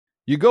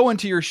You go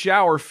into your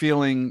shower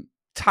feeling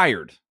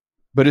tired,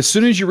 but as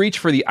soon as you reach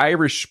for the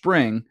Irish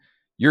Spring,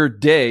 your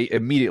day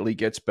immediately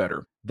gets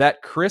better.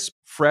 That crisp,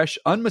 fresh,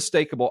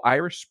 unmistakable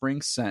Irish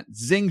Spring scent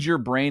zings your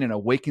brain and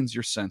awakens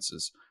your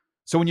senses.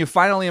 So when you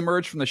finally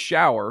emerge from the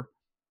shower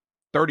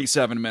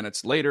 37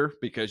 minutes later,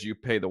 because you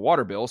pay the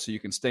water bill so you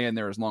can stay in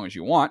there as long as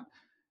you want,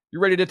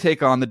 you're ready to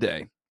take on the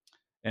day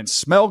and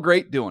smell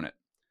great doing it.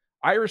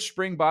 Irish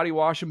Spring Body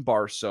Wash and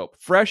Bar Soap.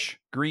 Fresh,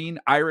 green,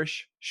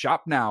 Irish.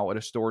 Shop now at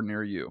a store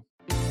near you.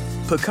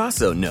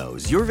 Pacaso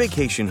knows your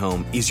vacation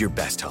home is your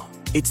best home.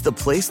 It's the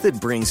place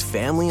that brings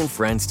family and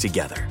friends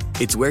together.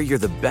 It's where you're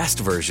the best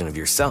version of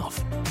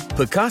yourself.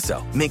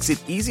 Pacaso makes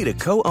it easy to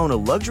co-own a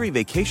luxury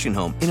vacation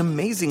home in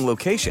amazing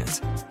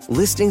locations.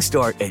 Listings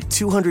start at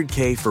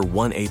 $200K for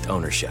 1/8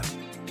 ownership.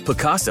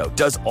 Pacaso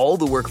does all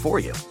the work for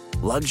you.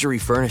 Luxury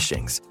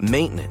furnishings,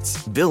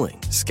 maintenance, billing,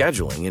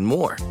 scheduling, and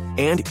more.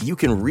 And you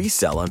can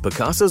resell on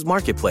Pacaso's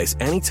marketplace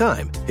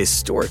anytime,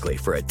 historically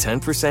for a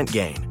 10%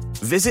 gain.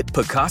 Visit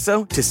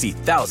Pacaso to see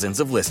thousands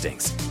of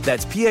listings.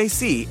 That's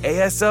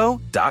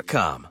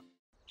PACASO.com.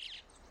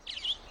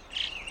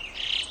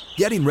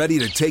 Getting ready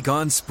to take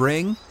on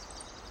spring?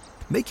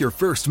 Make your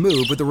first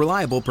move with the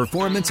reliable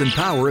performance and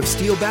power of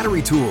Steel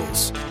battery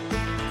tools.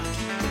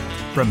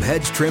 From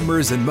hedge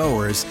trimmers and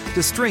mowers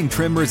to string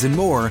trimmers and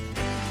more,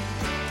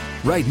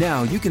 right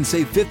now you can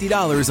save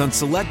 $50 on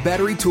select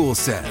battery tool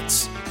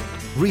sets.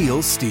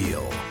 Real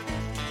Steel.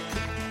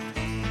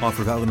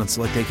 Offer valid on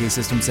select AK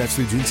system sets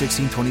through June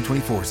 16,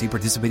 2024. See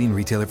participating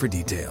retailer for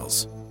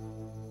details.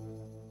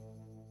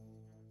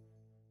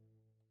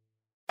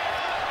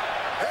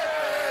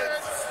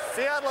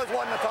 Seattle has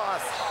won the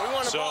toss. We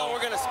won the ball,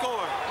 we're going to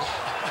score.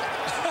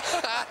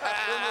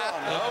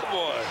 Oh,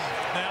 boy.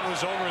 That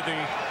was over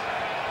the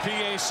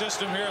PA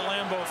system here at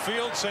Lambeau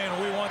Field saying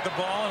we want the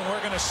ball and we're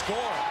going to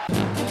score.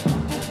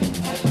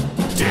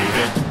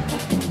 David.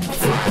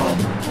 Football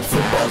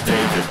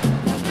David.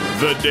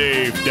 The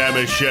Dave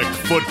Dameshek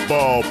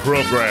Football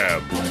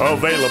Program.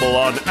 Available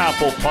on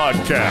Apple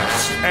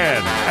Podcasts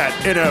and at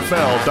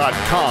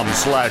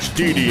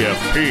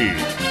NFL.com/DDFP.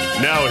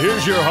 Now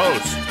here's your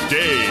host,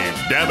 Dave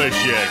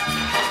Dameshek.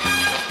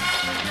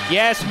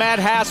 Yes, Matt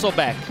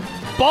Hasselbeck.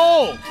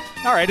 Bold!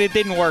 All right, it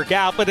didn't work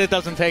out, but it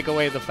doesn't take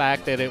away the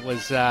fact that it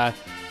was a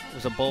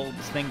bold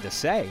thing to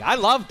say. I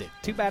loved it.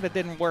 Too bad it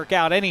didn't work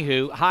out.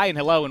 Anywho, hi and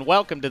hello and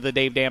welcome to the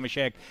Dave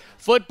Dameshek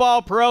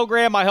Football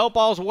Program. I hope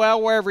all's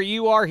well wherever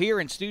you are here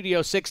in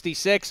Studio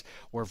 66.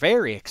 We're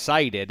very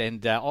excited,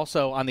 and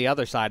also on the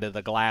other side of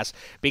the glass,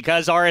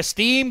 because our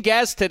esteemed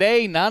guest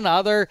today, none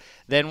other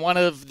than one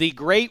of the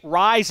great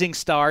rising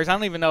stars. I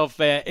don't even know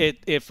if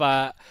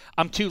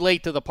I'm too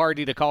late to the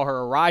party to call her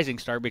a rising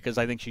star, because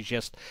I think she's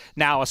just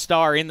now a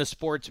star in the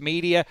sports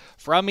media.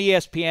 From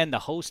ESPN, the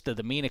host of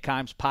the Mina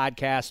Kimes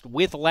podcast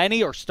with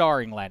Lenny, or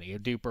starring Lenny?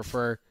 Do you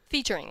prefer?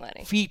 Featuring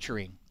Lenny.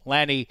 Featuring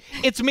Lenny.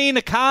 It's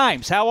Mina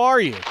Kimes. How are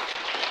you?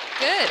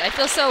 Good. I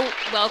feel so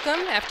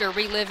welcome after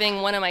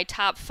reliving one of my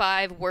top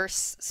 5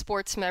 worst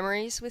sports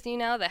memories with you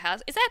now.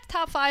 Is that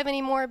top 5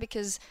 anymore?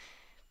 Because,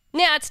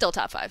 yeah, it's still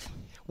top 5.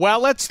 Well,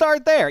 let's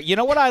start there. You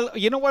know what?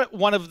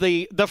 One of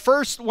the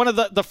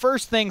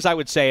first things I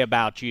would say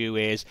about you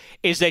is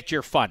that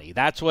you're funny.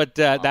 That's what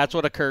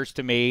occurs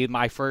to me.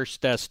 I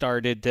first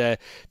started to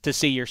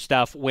see your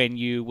stuff when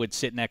you would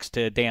sit next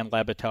to Dan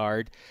Le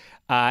Batard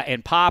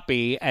and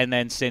Poppy, and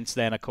then since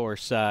then, of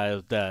course,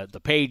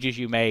 the pages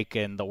you make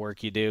and the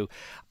work you do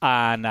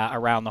on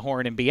Around the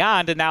Horn and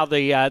Beyond, and now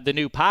the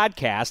new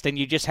podcast. And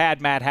you just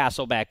had Matt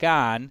Hasselbeck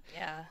on,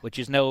 yeah, which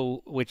is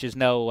no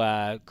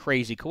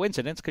crazy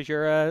coincidence, because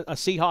you're a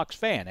Seahawks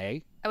fan, eh?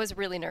 I was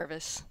really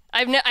nervous.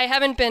 I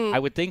haven't been. I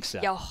would think so.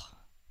 Yeah,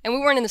 and we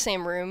weren't in the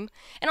same room,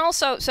 and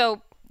also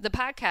so. The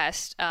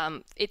podcast,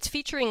 it's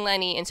featuring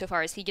Lenny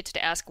insofar as he gets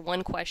to ask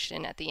one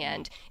question at the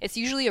end. It's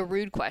usually a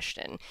rude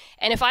question.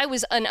 And if I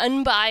was an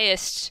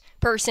unbiased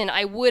person,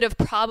 I would have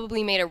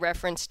probably made a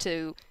reference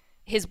to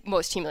his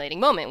most humiliating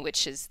moment,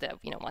 which is the,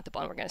 want the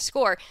ball and we're going to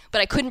score.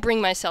 But I couldn't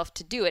bring myself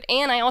to do it.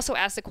 And I also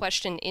asked the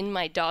question in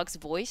my dog's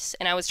voice,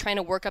 and I was trying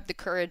to work up the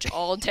courage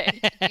all day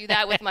to do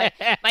that with my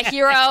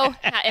hero.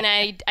 And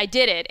I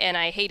did it, and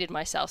I hated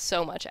myself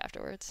so much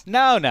afterwards.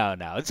 No.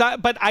 It's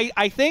not, but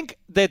I think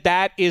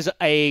that is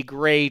a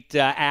great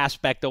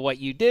aspect of what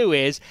you do,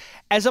 is,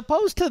 as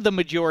opposed to the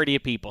majority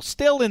of people,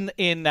 still in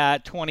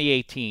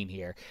 2018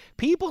 here,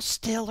 people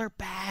still are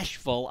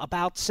bashful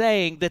about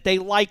saying that they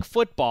like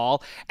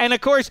football. And, of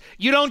course,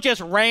 you don't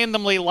just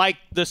randomly like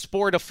the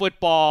sport of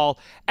football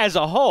as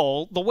a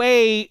whole. The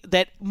way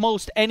that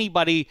most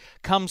anybody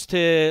comes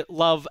to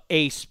love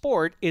a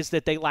sport is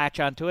that they latch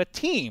onto a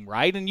team,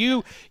 right? And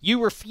you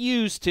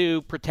refuse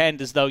to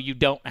pretend as though you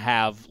don't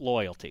have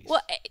loyalties.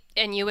 Well,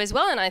 and you as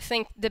well. And I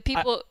think the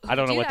people I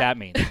don't know what that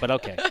means, but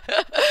okay.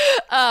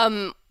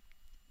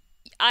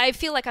 I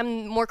feel like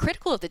I'm more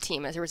critical of the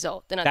team as a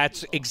result than other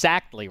That's people.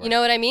 Exactly right. You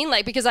know what I mean?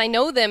 Like, because I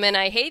know them and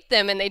I hate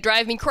them and they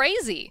drive me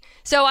crazy.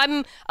 So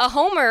I'm a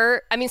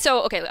homer. I mean,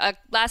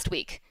 last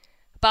week,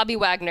 Bobby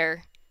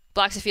Wagner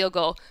blocks a field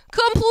goal.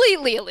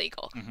 Completely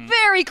illegal.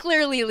 Very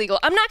clearly illegal.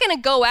 I'm not going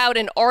to go out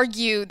and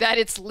argue that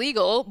it's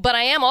legal, but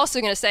I am also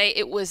going to say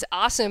it was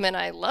awesome and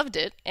I loved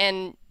it.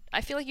 And I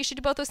feel like you should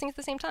do both those things at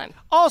the same time.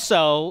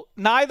 Also,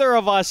 neither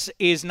of us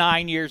is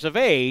 9 years of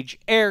age.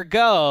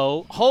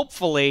 Ergo,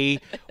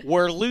 hopefully,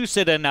 we're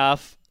lucid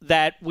enough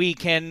that we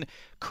can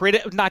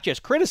not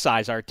just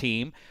criticize our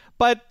team,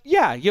 but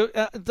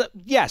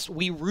yes,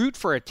 we root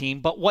for a team,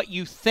 but what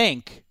you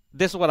think,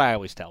 this is what I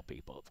always tell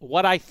people,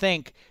 what I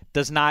think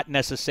does not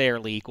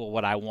necessarily equal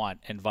what I want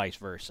and vice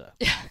versa.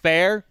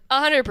 Fair?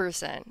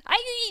 100%.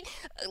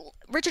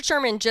 Richard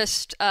Sherman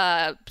just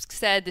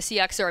said the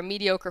Seahawks are a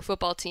mediocre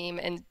football team,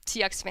 and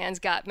Seahawks fans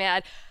got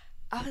mad.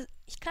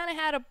 He kind of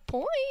had a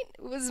point,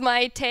 was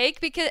my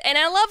take, and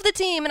I love the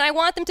team, and I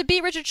want them to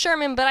beat Richard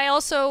Sherman, but I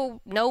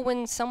also know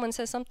when someone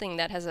says something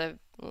that has a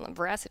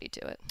veracity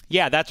to it.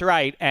 Yeah, that's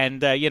right.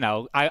 And,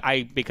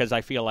 I because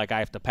I feel like I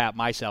have to pat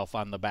myself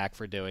on the back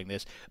for doing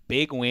this.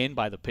 Big win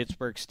by the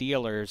Pittsburgh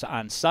Steelers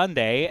on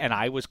Sunday, and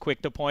I was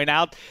quick to point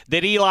out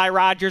that Eli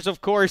Rogers,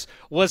 of course,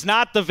 was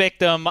not the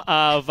victim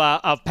of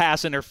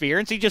pass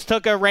interference. He just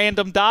took a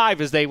random dive,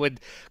 as they would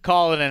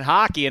call it in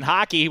hockey. In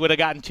hockey, he would have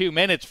gotten 2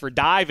 minutes for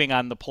diving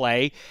on the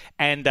play,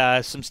 and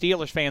some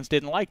Steelers fans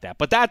didn't like that.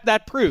 But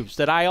that proves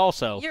that I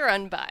also... You're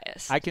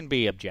unbiased. I can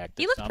be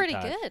objective. He looked sometimes.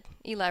 pretty good,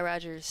 Eli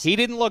Rogers. He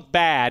didn't look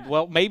bad.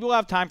 Well, maybe we'll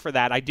have time for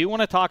that. I do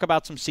want to talk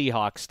about some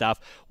Seahawks stuff.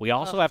 We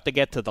also have to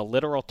get to the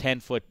literal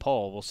 10-foot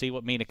pole. We'll see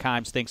what Mina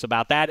Kimes thinks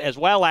about that, as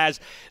well as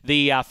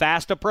the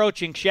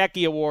fast-approaching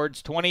Shecky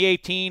Awards.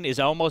 2018 is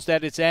almost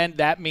at its end.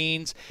 That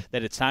means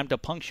that it's time to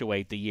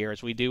punctuate the year,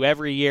 as we do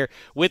every year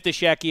with the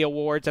Shecky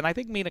Awards. And I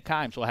think Mina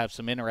Kimes will have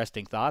some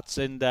interesting thoughts,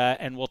 and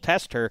we'll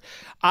test her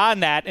on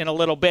that in a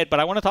little bit. But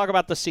I want to talk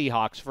about the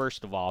Seahawks,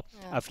 first of all.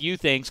 Yeah. A few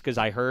things, because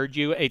I heard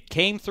you. It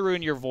came through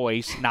in your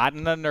voice, not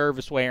in a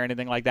nervous way or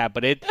anything like that,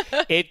 but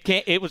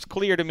it was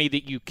clear to me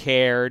that you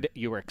cared.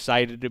 You were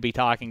excited to be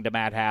talking to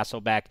Matt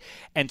Hasselbeck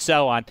and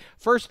so on.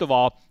 First of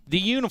all, the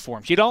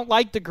uniforms. You don't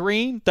like the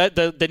green,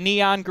 the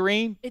neon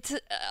green? It's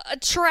a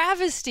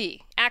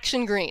travesty.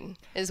 Action green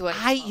is what.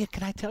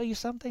 Can I tell you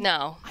something?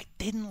 No, I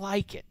didn't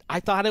like it.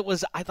 I thought it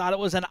was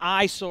an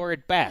eyesore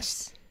at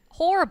best.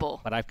 Horrible.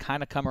 But I've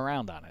kind of come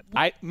around on it.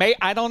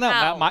 I don't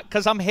know,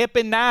 because I'm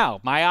hipping now.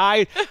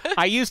 I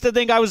used to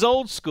think I was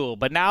old school,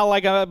 but now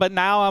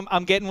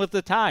I'm getting with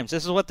the times.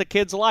 This is what the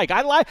kids like.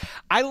 I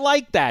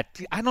like that.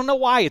 I don't know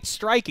why it's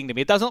striking to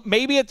me. It doesn't.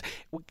 Maybe it's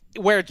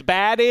where it's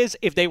bad is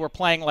if they were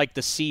playing like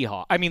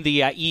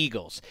the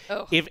Eagles.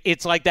 Oh. If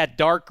it's like that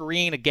dark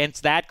green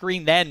against that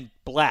green, then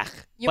blech.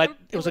 But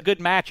it was a good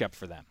matchup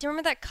for them. Do you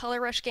remember that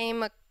Color Rush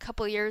game a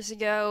couple years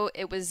ago?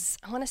 It was,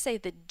 I want to say,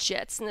 the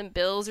Jets and the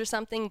Bills or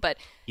something, but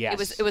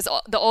yes. It was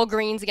the all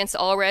greens against the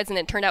all reds, and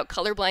it turned out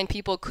colorblind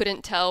people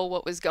couldn't tell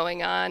what was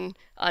going on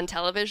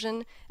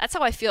television. That's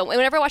how I feel.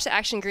 Whenever I watch the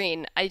Action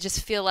Green, I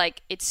just feel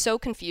like it's so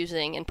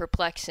confusing and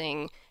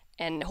perplexing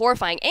and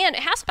horrifying. And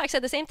Hasselbeck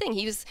said the same thing.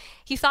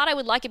 He thought I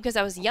would like it because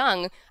I was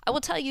young. I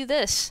will tell you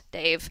this,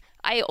 Dave.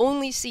 I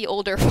only see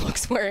older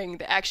folks wearing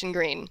the Action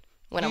Green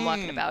when I'm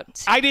walking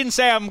about. I didn't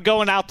say I'm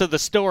going out to the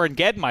store and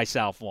getting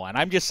myself one.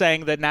 I'm just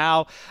saying that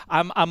now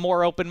I'm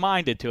more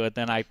open-minded to it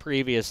than I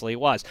previously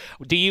was.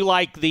 Do you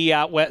like the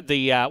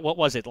what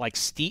was it, like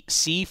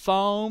sea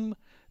foam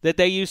that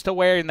they used to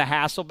wear in the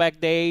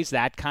Hasselbeck days?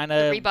 That kind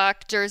of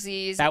Reebok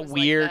jerseys. That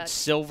weird like that.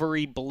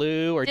 Silvery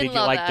blue, or did you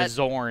like the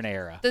Zorn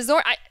era? The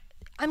Zorn.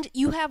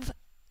 You have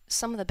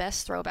some of the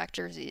best throwback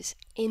jerseys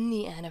in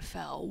the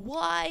NFL.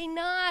 Why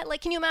not? Like,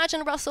 can you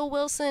imagine Russell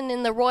Wilson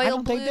in the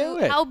royal blue? They do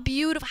it? How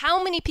beautiful!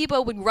 How many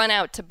people would run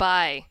out to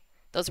buy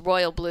those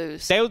royal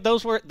blues?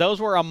 Those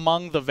were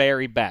among the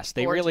very best.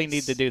 They really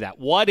need to do that.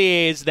 What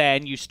is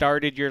then? You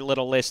started your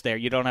little list there.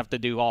 You don't have to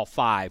do all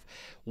 5.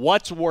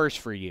 What's worse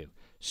for you?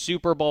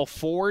 Super Bowl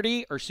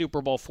 40 or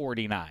Super Bowl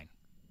 49?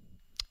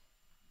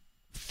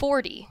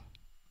 40.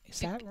 Is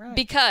that right?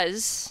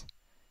 Because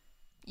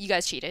you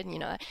guys cheated, you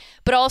know that.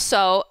 But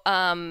also,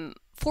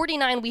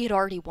 49 we had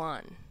already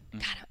won.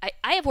 God,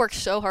 I have worked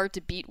so hard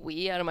to beat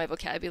we out of my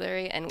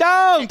vocabulary. And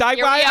don't! I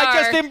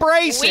just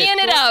embrace it. We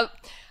ended up...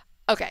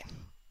 Okay.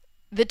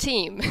 The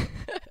team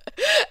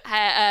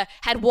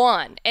had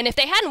won. And if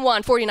they hadn't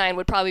won, 49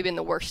 would probably have been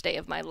the worst day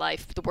of my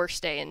life, the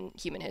worst day in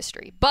human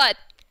history. But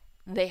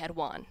they had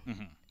won.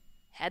 Mm-hmm.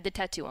 Had the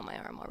tattoo on my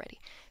arm already.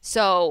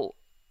 So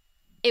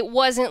it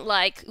wasn't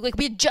like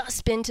we had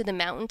just been to the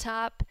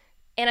mountaintop.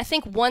 And I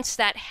think once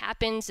that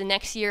happens, the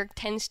next year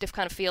tends to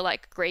kind of feel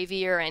like gravy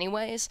year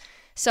anyways.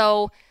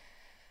 So,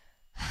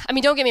 I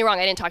mean, don't get me wrong.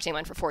 I didn't talk to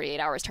anyone for 48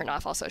 hours, turned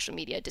off all social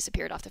media,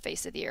 disappeared off the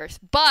face of the earth.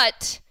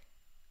 But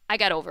I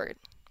got over it.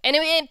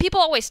 And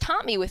people always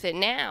taunt me with it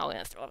now.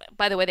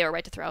 By the way, they were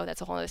right to throw. That's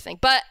a whole other thing.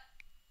 But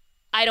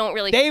I don't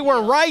really They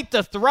were right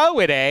to throw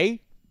it, eh?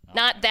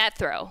 Not that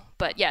throw,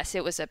 but yes,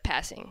 it was a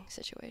passing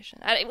situation.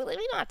 We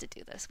don't have to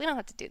do this. We don't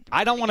have to do.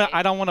 I don't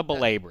want to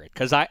belabor it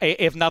because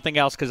if nothing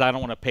else, because I don't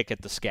want to pick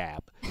at the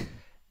scab.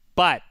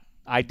 But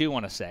I do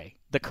want to say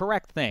the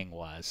correct thing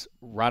was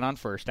run on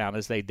first down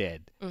as they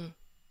did,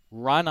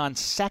 run on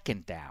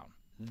second down.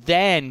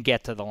 then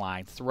get to the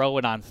line, throw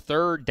it on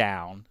third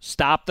down,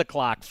 stop the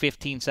clock,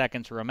 15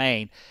 seconds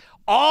remain.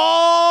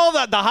 All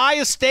the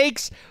highest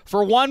stakes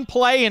for one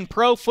play in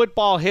pro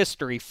football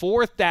history,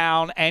 4th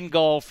down and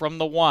goal from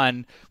the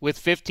 1 with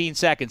 15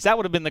 seconds. That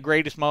would have been the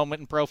greatest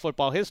moment in pro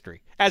football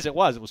history. As it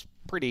was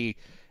pretty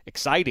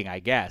exciting, I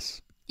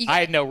guess. I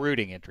had no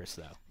rooting interest,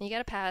 though. You got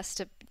to pass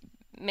to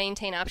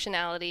maintain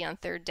optionality on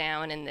third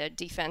down, and the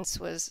defense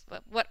was,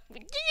 what you're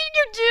doing?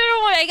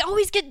 I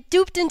always get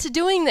duped into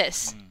doing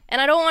this,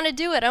 and I don't want to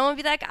do it. I don't want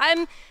to be that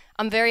guy.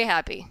 I'm very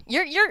happy.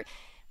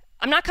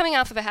 I'm not coming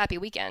off of a happy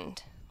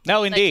weekend.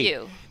 No, indeed. Like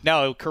you.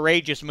 No,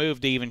 courageous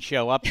move to even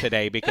show up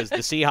today because the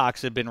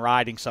Seahawks had been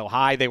riding so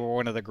high. They were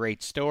one of the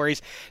great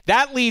stories.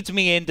 That leads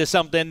me into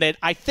something that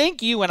I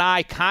think you and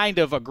I kind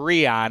of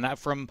agree on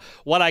from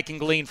what I can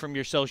glean from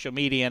your social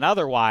media and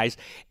otherwise,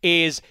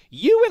 is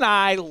you and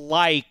I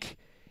like,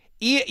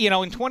 in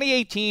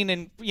 2018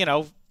 and,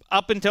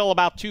 up until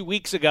about 2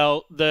 weeks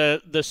ago,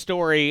 the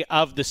story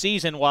of the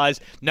season was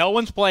no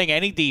one's playing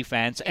any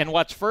defense, and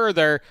what's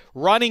further,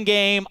 running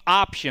game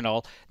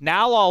optional.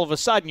 Now all of a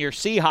sudden your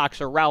Seahawks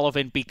are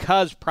relevant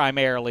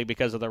primarily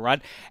because of the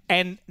run,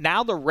 and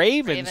now the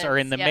Ravens are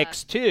in the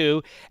mix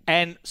too,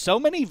 and so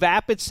many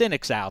vapid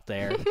cynics out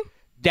there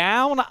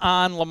down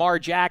on Lamar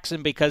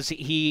Jackson because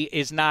he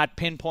is not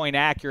pinpoint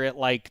accurate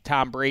like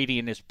Tom Brady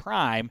in his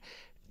prime,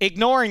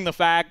 ignoring the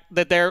fact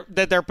that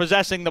they're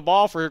possessing the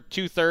ball for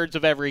 2/3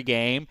 of every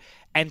game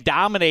and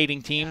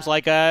dominating teams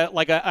like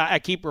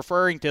I keep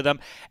referring to them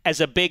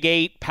as a Big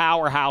 8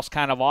 powerhouse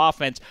kind of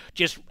offense,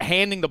 just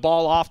handing the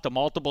ball off to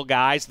multiple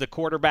guys, the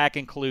quarterback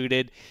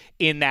included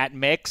in that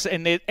mix,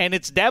 and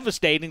it's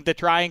devastating to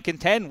try and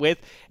contend with.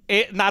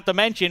 It, not to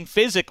mention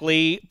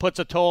physically puts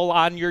a toll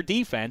on your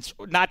defense,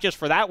 not just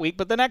for that week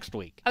but the next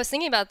week. I was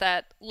thinking about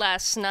that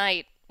last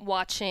night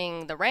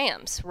watching the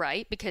Rams,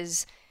 right?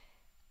 Because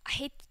I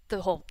hate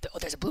the whole,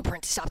 there's a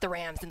blueprint to stop the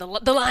Rams, and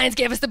the Lions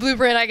gave us the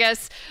blueprint, I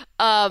guess.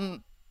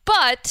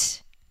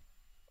 But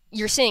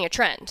you're seeing a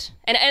trend.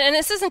 And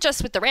this isn't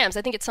just with the Rams.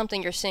 I think it's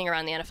something you're seeing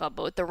around the NFL,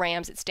 but with the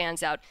Rams it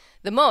stands out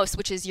the most,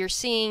 which is you're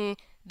seeing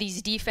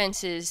these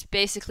defenses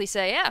basically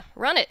say, yeah,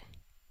 run it.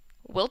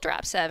 We'll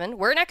drop 7.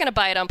 We're not going to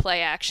buy it on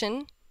play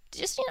action.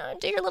 Just,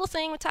 do your little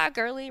thing with Todd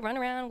Gurley, run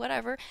around,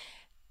 whatever.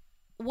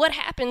 What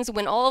happens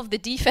when all of the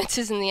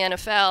defenses in the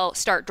NFL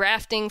start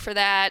drafting for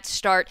that,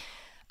 start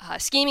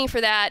scheming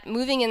for that,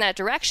 moving in that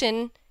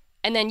direction,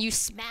 and then you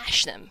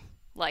smash them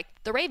like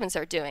the Ravens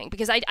are doing?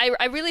 Because I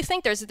really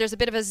think there's a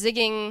bit of a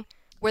zigging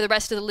where the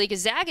rest of the league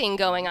is zagging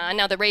going on.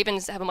 Now the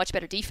Ravens have a much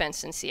better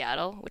defense in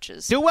Seattle, which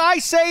is... Do I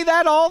say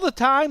that all the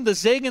time, the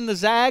zig and the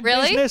zag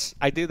really? Business?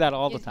 I do that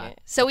all the time.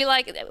 So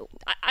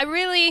I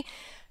really...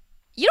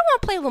 You don't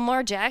want to play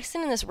Lamar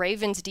Jackson in this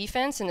Ravens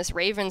defense and this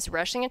Ravens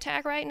rushing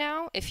attack right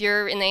now if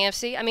you're in the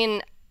AFC. I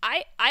mean,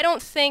 I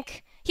don't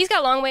think... He's got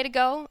a long way to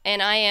go,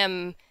 and I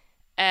am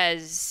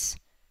as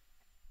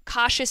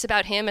cautious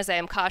about him as I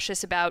am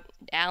cautious about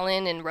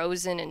Allen and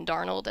Rosen and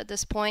Darnold at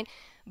this point.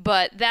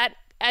 But that,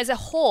 as a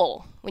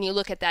whole, when you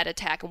look at that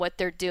attack and what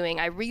they're doing,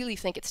 I really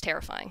think it's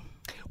terrifying.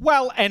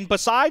 Well, and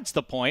besides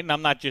the point, and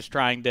I'm not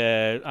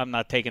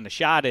taking a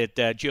shot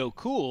at Joe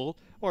Cool,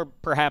 or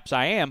perhaps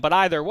I am, but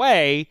either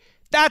way,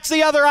 that's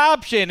the other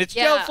option. It's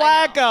Joe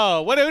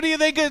Flacco. Who do you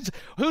think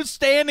who's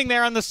standing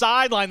there on the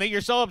sideline that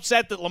you're so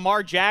upset that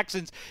Lamar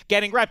Jackson's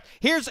getting reps?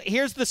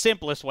 Here's the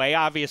simplest way.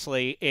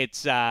 Obviously,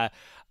 it's you're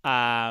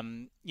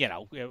going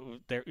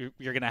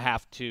to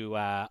have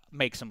to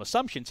make some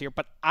assumptions here,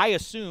 but I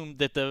assume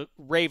that the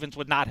Ravens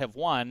would not have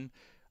won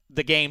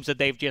the games that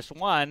they've just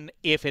won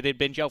if it had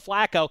been Joe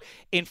Flacco.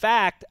 In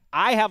fact,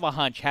 I have a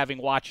hunch, having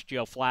watched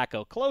Joe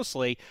Flacco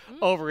closely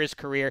over his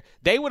career,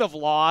 they would have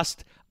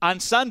lost on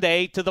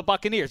Sunday to the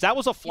Buccaneers. That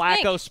was a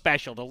Flacco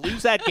special, to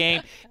lose that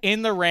game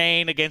in the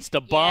rain against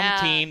a bum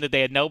team that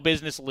they had no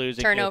business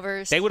losing.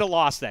 Turnovers. They would have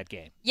lost that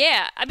game.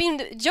 Yeah, I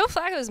mean, Joe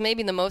Flacco is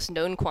maybe the most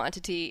known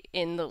quantity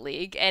in the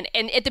league. And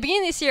at the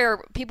beginning of this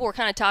year, people were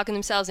kind of talking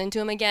themselves into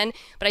him again.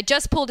 But I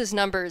just pulled his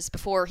numbers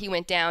before he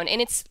went down.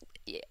 And it's,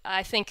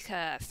 I think,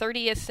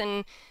 30th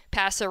in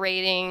passer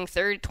rating,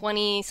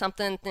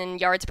 20-something in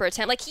yards per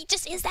attempt. Like, he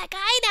just is that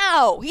guy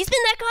now. He's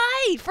been that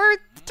guy for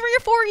 3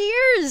 or 4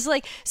 years.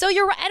 Like, so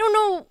you're right. I don't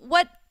know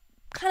what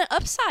kind of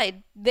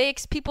upside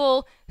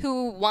people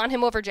who want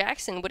him over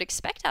Jackson would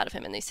expect out of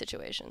him in these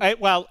situations.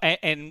 Well,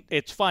 and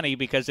it's funny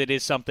because it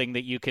is something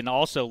that you can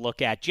also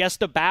look at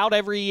just about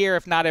every year,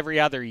 if not every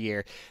other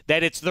year,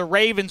 that it's the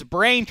Ravens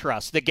brain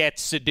trust that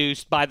gets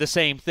seduced by the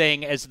same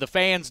thing as the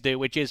fans do,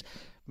 which is,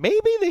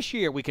 maybe this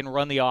year we can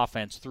run the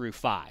offense through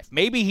 5.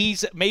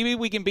 Maybe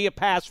we can be a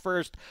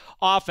pass-first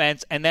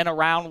offense, and then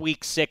around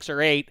week 6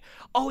 or 8,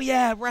 oh,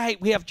 yeah,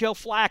 right, we have Joe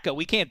Flacco.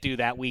 We can't do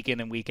that week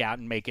in and week out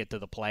and make it to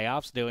the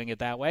playoffs doing it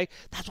that way.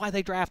 That's why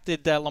they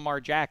drafted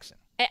Lamar Jackson.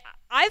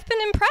 I've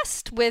been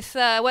impressed with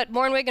what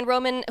Mornwig and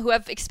Roman, who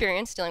have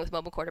experience dealing with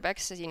mobile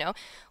quarterbacks, as you know,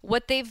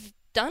 what they've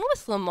done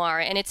with Lamar.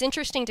 And it's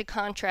interesting to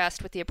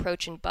contrast with the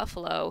approach in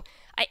Buffalo.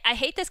 I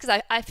hate this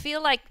because I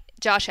feel like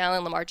Josh Allen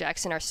and Lamar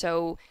Jackson are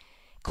so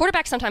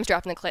quarterbacks sometimes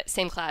drop in the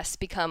same class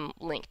become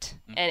linked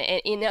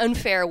and in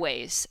unfair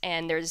ways.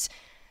 And there's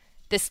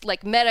this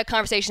like meta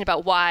conversation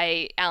about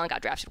why Allen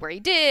got drafted where he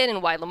did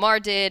and why Lamar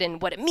did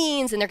and what it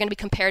means. And they're going to be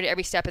compared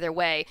every step of their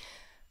way.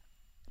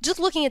 Just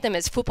looking at them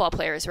as football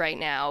players right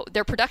now,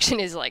 their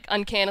production is like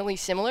uncannily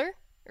similar,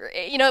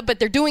 but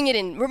they're doing it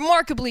in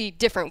remarkably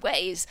different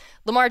ways.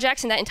 Lamar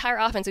Jackson, that entire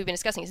offense we've been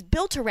discussing, is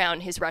built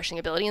around his rushing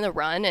ability in the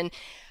run, and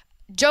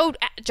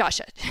Josh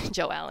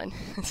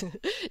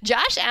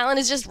Allen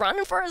is just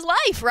running for his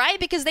life, right?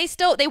 Because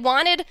they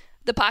wanted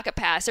the pocket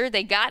passer,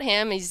 they got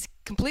him. He's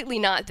completely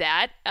not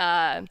that,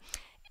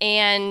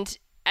 and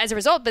as a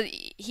result, but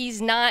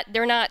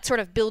they're not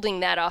sort of building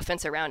that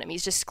offense around him.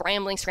 He's just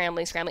scrambling,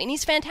 and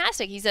he's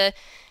fantastic. He's a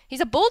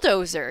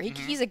bulldozer.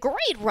 He's a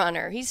great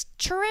runner. He's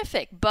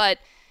terrific, but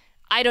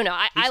I don't know.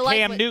 I like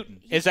Cam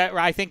Newton. Is that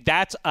right? I think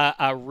that's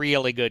a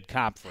really good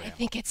comp for him. I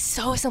think it's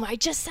so similar. I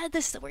just said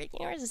this. We're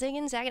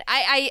zigging, zagging.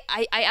 I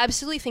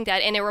absolutely think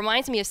that, and it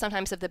reminds me of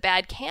sometimes of the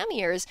bad Cam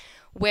years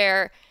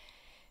where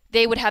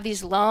they would have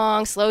these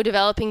long, slow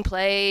developing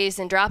plays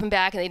and dropping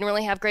back, and they didn't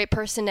really have great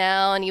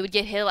personnel, and he would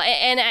get hit.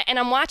 And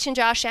I'm watching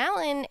Josh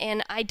Allen,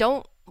 and I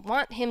don't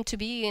want him to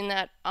be in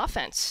that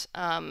offense.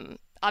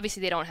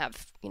 Obviously, they don't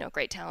have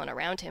great talent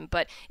around him,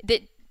 but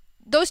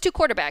those two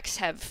quarterbacks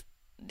have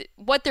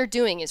what they're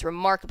doing is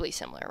remarkably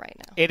similar right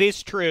now. It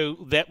is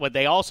true that what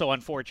they also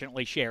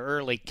unfortunately share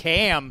early.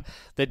 Cam,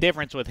 the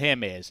difference with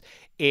him is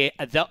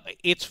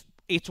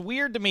it's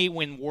weird to me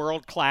when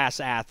world-class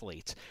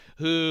athletes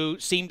who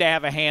seem to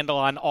have a handle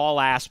on all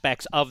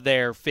aspects of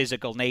their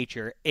physical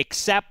nature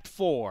except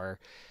for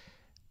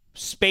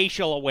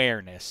spatial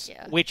awareness,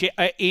 which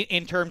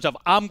in terms of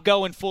I'm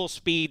going full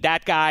speed,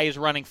 that guy is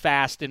running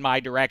fast in my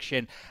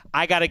direction,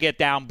 I got to get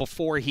down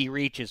before he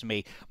reaches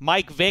me.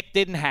 Mike Vick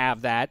didn't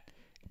have that.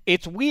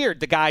 It's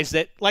weird, the guys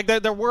that, like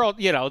the world,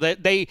 that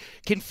they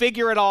can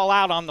figure it all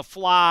out on the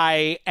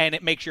fly and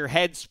it makes your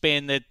head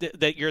spin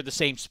that you're the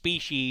same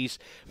species.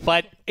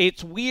 But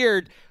it's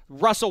weird.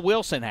 Russell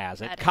Wilson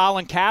has it.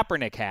 Colin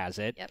Kaepernick has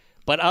it. Yep.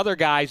 But other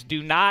guys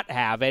do not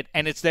have it,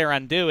 and it's their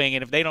undoing.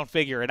 And if they don't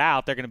figure it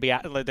out, they're going to be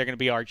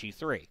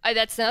RG3.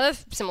 That's another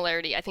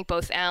similarity. I think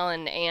both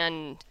Allen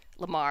and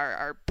Lamar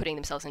are putting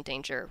themselves in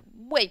danger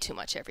way too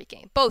much every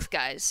game. Both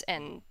guys,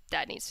 and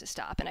that needs to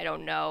stop. And I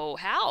don't know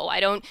how.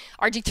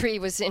 RG3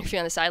 was interviewed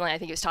on the sideline. I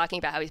think he was talking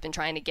about how he's been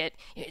trying to get,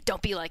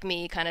 don't be like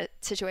me kind of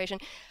situation.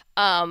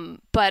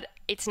 But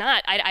it's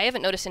not. I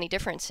haven't noticed any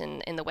difference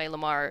in the way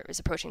Lamar is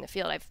approaching the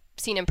field. I've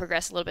seen him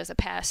progress a little bit as a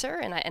passer,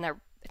 and I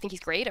think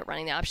he's great at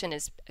running the option,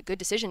 is a good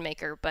decision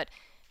maker. But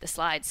the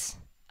slides,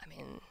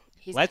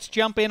 Let's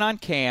jump in on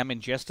Cam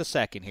in just a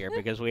second here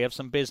because we have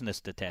some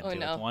business to tend to.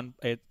 No.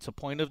 It's a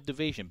point of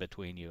division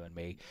between you and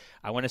me.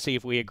 I want to see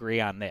if we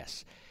agree on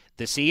this.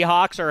 The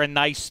Seahawks are a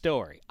nice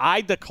story.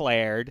 I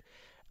declared,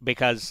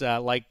 because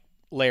like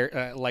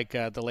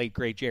the late,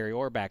 great Jerry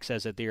Orbach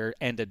says at the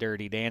end of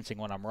Dirty Dancing,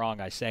 when I'm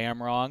wrong, I say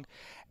I'm wrong.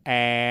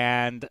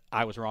 And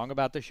I was wrong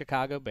about the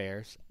Chicago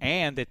Bears,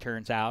 and it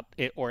turns out,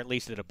 or at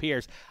least it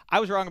appears, I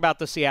was wrong about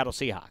the Seattle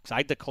Seahawks.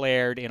 I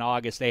declared in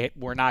August they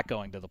were not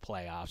going to the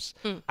playoffs.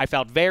 I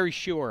felt very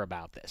sure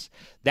about this.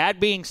 That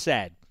being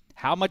said,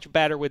 how much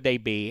better would they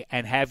be,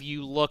 and have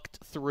you looked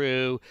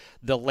through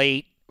the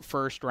late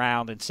first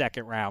round and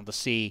second round to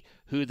see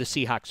who the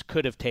Seahawks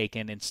could have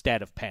taken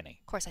instead of Penny?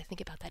 Of course, I think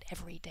about that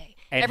every day.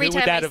 And every who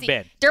time would that have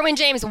been? Derwin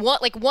James,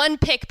 one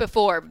pick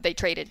before they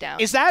traded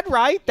down. Is that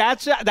right?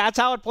 That's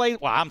how it plays?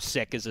 Well, I'm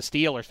sick as a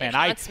Steelers fan. It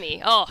haunts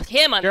me. Oh,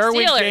 him on Derwin the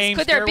Steelers. James,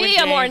 Could there be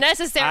a more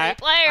necessary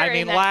player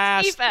in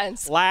that defense?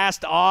 defense?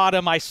 Last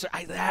autumn,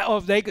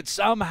 if they could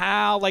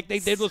somehow, like they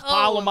did with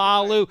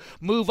Palomalu,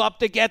 move up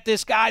to get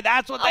this guy,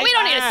 that's what they we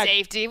don't need a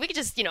safety. We could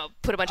just,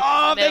 put a bunch of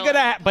Oh, they could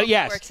have. But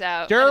yes, works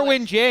out.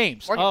 Derwin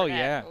James. Oh,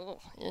 yeah.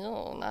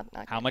 Not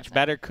how much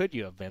better could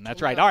you have been?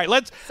 That's right. All right,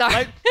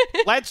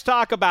 let's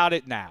talk about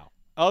it now.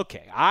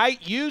 Okay,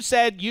 you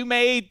said you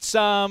made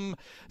some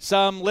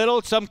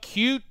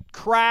cute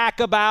crack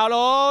about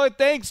at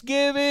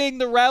Thanksgiving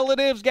the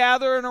relatives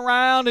gathering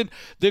around and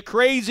the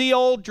crazy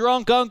old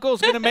drunk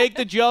uncle's going to make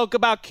the joke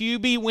about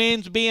QB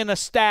wins being a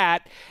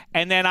stat,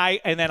 and then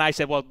I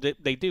said, well,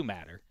 they do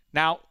matter.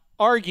 Now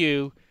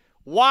argue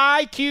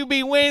why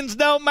QB wins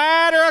don't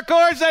matter. Of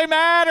course they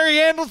matter. He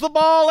handles the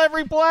ball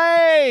every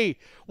play.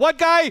 What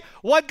guy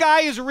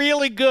is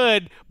really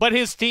good, but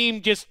his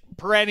team just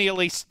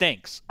perennially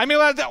stinks?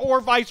 Or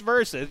vice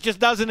versa. It just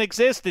doesn't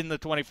exist in the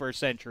 21st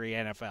century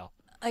NFL.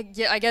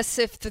 I guess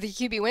if the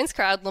QB wins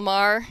crowd,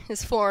 Lamar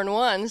is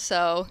 4-1,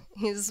 so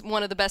he's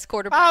one of the best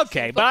quarterbacks.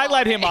 Okay, but I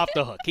let him off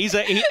the hook. He's a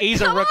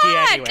rookie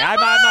anyway. I'm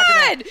not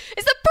gonna.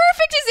 It's the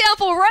perfect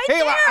example right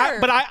there.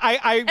 But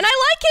I and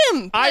I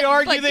like him. I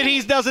argue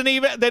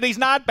that he's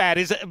not bad.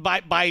 Is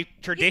by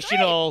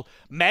traditional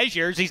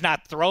measures, he's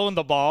not throwing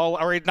the ball,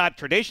 or he's not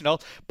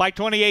traditional. By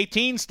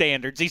 2018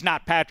 standards, he's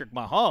not Patrick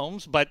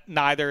Mahomes, but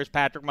neither is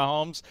Patrick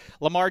Mahomes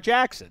Lamar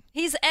Jackson.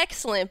 He's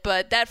excellent,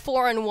 but that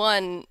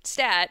 4-on-1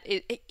 stat,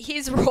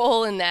 his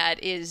role in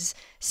that is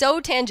so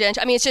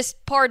tangential. I mean, it's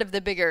just part of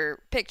the bigger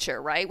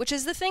picture, right? Which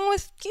is the thing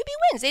with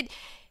QB wins.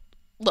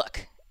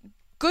 Look,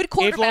 good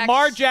quarterbacks. If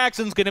Lamar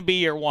Jackson's going to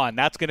be your one,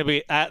 that's going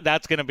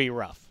to be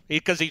rough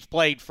because he's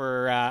played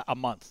for a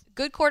month.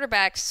 Good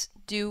quarterbacks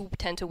do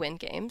tend to win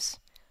games,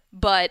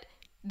 but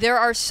there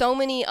are so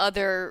many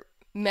other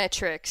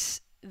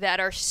metrics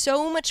that are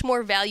so much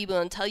more valuable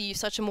and tell you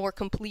such a more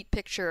complete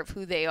picture of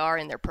who they are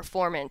and their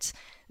performance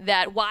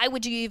that why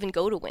would you even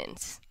go to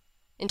wins?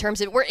 In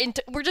terms of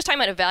we're just talking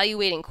about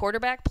evaluating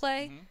quarterback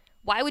play. Mm-hmm.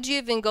 Why would you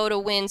even go to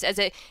wins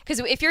because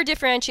if you're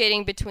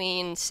differentiating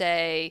between,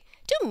 say,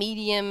 two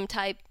medium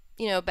type,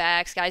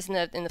 backs, guys in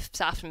the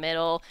soft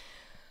middle,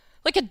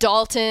 like a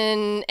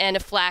Dalton and a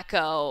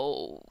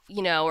Flacco,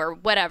 or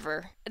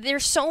whatever.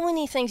 There's so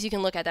many things you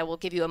can look at that will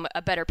give you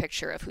a better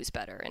picture of who's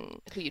better and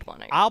who you'd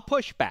want to. I'll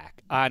push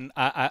back on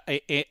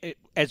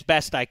as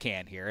best I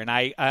can here, and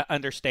I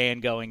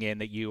understand going in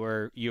that you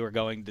are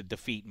going to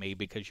defeat me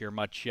because you're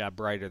much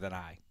brighter than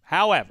I.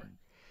 However,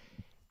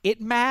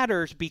 it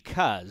matters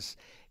because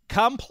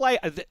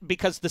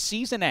because the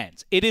season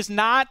ends. It is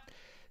not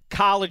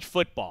college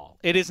football.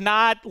 It is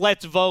not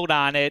let's vote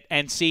on it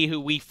and see who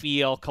we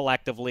feel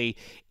collectively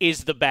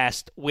is the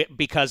best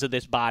because of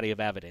this body of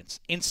evidence.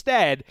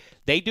 Instead,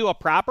 they do a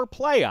proper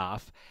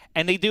playoff,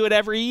 and they do it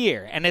every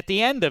year. And at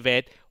the end of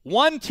it,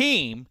 one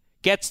team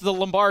gets the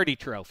Lombardi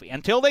Trophy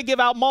until they give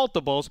out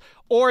multiples,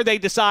 or they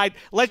decide,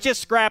 let's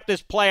just scrap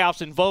this playoffs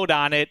and vote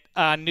on it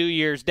on New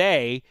Year's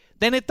Day.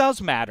 Then it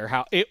does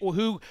matter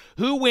who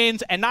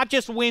wins, and not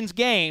just wins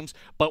games,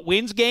 but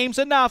wins games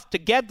enough to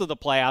get to the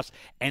playoffs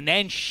and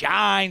then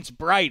shines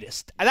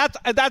brightest. And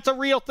that's a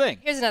real thing.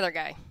 Here's another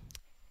guy.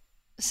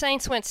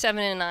 Saints went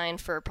 7-9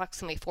 for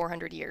approximately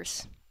 400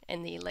 years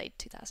in the late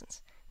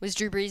 2000s. Was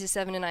Drew Brees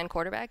a 7-9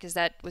 quarterback?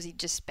 Was he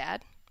just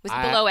bad? Was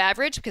he below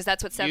average? Because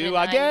that's what 7-9. You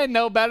again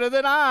know better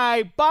than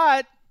I,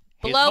 but.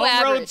 Below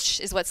average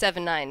is what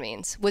 7-9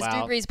 means. Was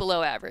Drew Brees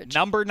below average?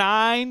 Number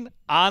 9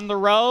 on the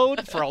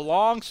road for a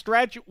long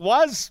stretch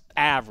was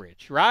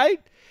average, right?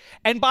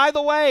 And by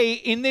the way,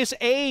 in this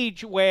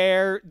age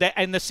where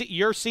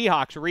your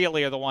Seahawks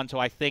really are the ones who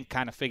I think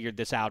kind of figured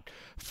this out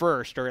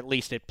first, or at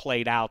least it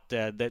played out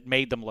that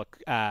made them look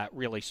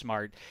really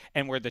smart,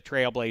 and were the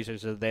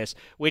trailblazers of this,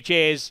 which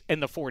is,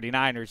 and the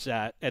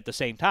 49ers at the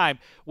same time,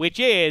 which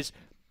is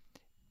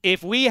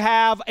if we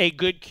have a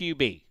good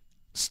QB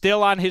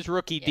still on his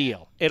rookie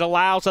deal, it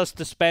allows us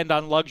to spend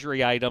on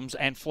luxury items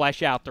and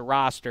flesh out the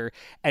roster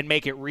and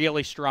make it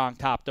really strong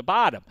top to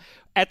bottom.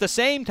 At the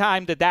same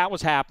time that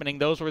was happening,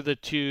 those were the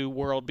two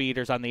world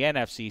beaters on the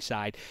NFC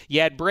side. You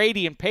had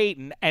Brady and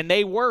Peyton, and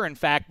they were, in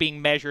fact, being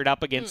measured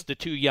up against the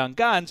two young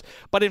guns.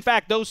 But, in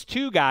fact, those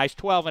two guys,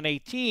 12 and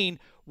 18,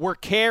 were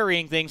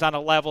carrying things on a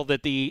level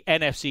that the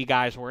NFC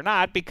guys were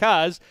not,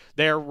 because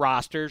their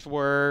rosters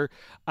were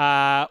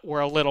a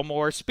little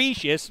more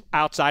specious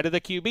outside of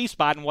the QB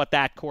spot and what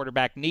that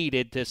quarterback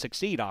needed to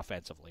succeed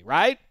offensively,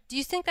 right? Do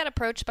you think that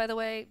approach, by the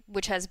way,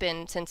 which has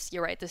been, since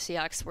you're right, the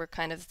Seahawks were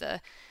kind of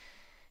the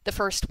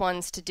first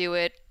ones to do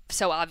it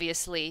so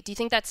obviously, do you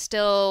think that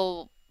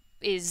still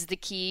is the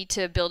key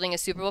to building a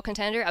Super Bowl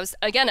contender?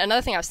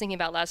 Another thing I was thinking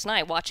about last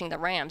night, watching the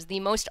Rams, the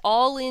most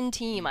all-in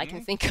team I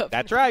can think of.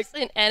 That's right.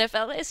 In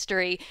NFL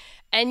history.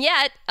 And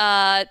yet,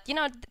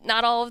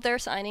 not all of their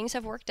signings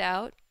have worked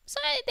out. So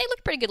they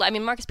look pretty good. I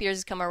mean, Marcus Peters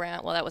has come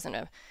around. Well, that wasn't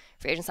a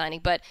free agent signing,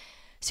 but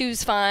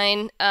Sue's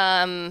fine.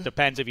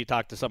 Depends if you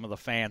talk to some of the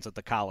fans at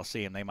the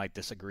Coliseum. They might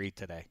disagree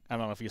today. I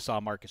don't know if you saw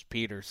Marcus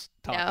Peters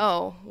talking.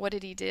 No. What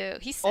did he do?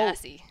 He's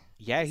sassy.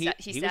 Yeah,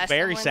 he was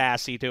very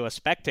sassy to a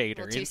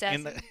spectator. Too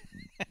sassy?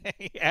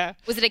 Yeah.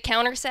 Was it a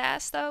counter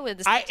sass, though?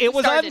 It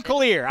was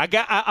unclear.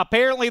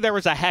 Apparently there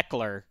was a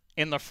heckler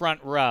in the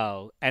front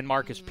row, and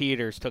Marcus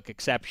Peters took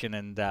exception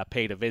and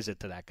paid a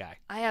visit to that guy.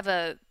 I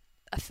have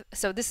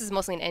so this is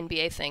mostly an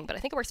NBA thing, but I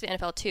think it works for the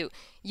NFL too.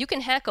 You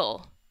can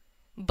heckle,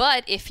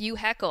 but if you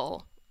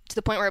heckle to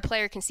the point where a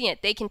player can see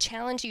it, they can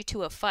challenge you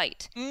to a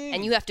fight,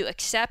 and you have to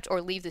accept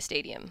or leave the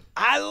stadium.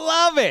 I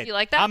love it. You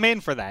like that? I'm in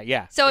for that.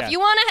 Yeah. So if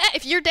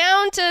if you're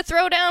down to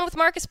throw down with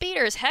Marcus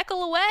Peters,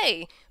 heckle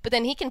away, but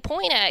then he can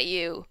point at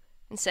you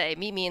and say,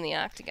 "Meet me in the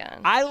octagon."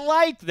 I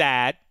like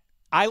that.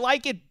 I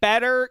like it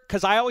better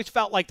because I always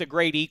felt like the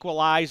great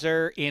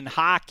equalizer in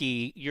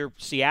hockey.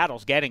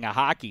 Seattle's getting a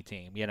hockey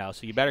team,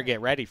 so you better get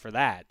ready for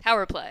that.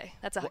 Power play.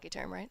 That's a hockey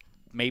term, right?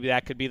 Maybe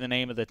that could be the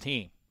name of the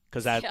team.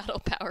 Seattle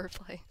Power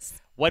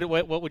Plays. What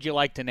would you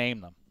like to name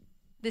them?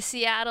 The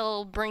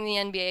Seattle Bring the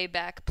NBA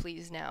Back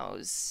Please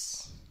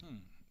Nows.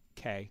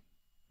 Okay.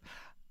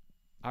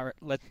 All right.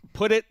 Let's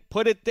put it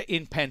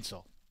in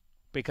pencil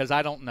because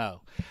I don't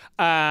know.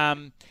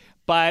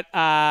 But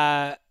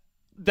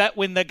that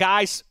when the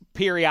guys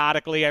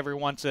periodically,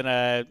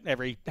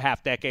 every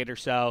half decade or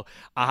so,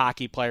 a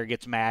hockey player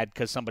gets mad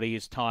because somebody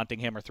is taunting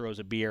him or throws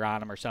a beer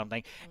on him or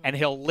something, and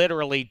he'll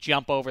literally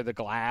jump over the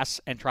glass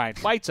and try and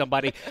fight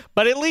somebody.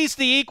 But at least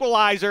the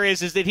equalizer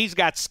is that he's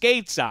got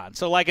skates on.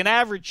 So like an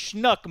average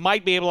schnook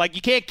might be able to, like,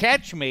 you can't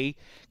catch me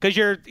because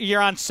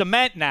you're on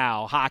cement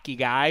now, hockey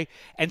guy.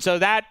 And so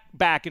that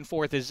back and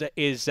forth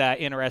is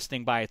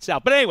interesting by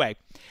itself. But anyway,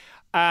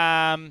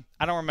 I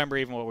don't remember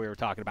even what we were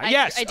talking about.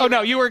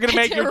 You were going to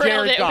make your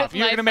Jared Goff.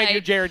 You were going to make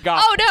your Jared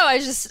Goff. Oh, no, I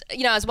was just,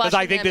 I was watching because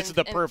I think this is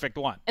the perfect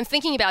one. And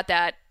thinking about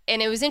that,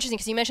 and it was interesting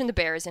because you mentioned the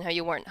Bears and how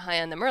you weren't high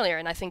on them earlier,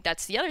 and I think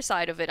that's the other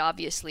side of it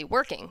obviously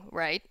working,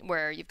 right,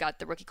 where you've got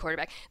the rookie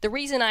quarterback. The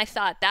reason I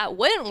thought that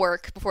wouldn't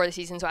work before the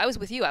season, so I was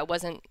with you, I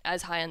wasn't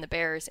as high on the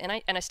Bears, and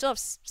I still have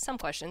some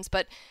questions,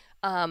 but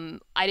I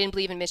didn't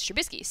believe in Mitch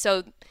Trubisky.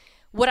 So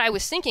what I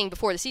was thinking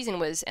before the season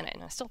was, and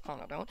I still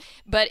kind of don't,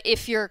 but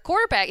if your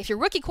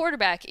rookie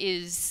quarterback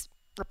is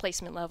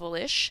replacement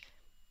level-ish,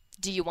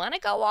 do you want to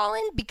go all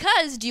in?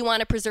 Because do you want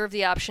to preserve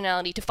the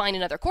optionality to find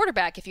another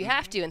quarterback if you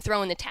have to and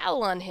throw in the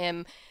towel on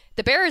him?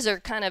 The Bears are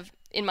kind of,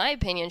 in my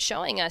opinion,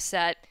 showing us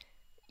that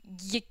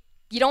you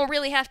don't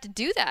really have to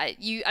do that.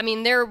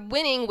 They're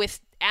winning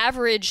with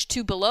average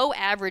to below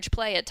average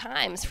play at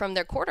times from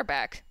their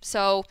quarterback.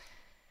 So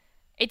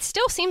it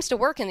still seems to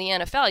work in the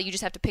NFL. You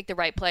just have to pick the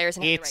right players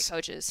and have the right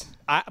coaches.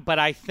 But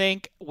I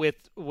think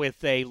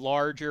with a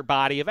larger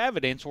body of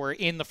evidence, we're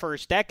in the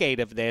first decade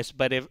of this,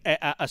 but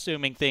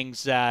assuming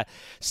things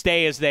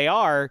stay as they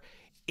are,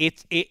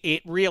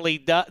 it really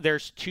does.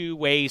 There's two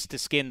ways to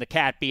skin the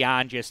cat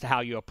beyond just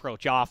how you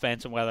approach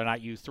offense and whether or not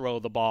you throw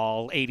the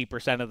ball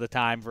 80% of the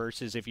time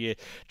versus if you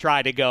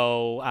try to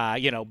go,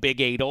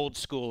 Big 8 old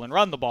school and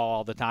run the ball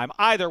all the time.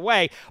 Either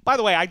way, by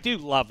the way, I do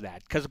love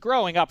that because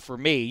growing up for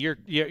me,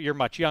 you're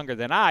much younger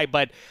than I,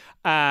 but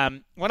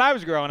when I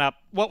was growing up,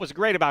 what was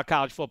great about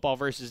college football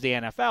versus the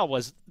NFL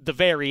was the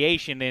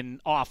variation in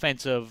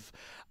offensive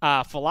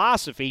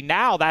philosophy.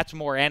 Now that's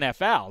more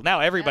NFL.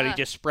 Now everybody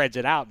just spreads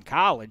it out in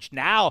college.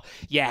 Now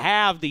you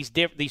have these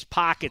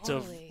pockets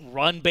of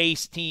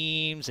run-based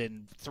teams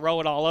and throw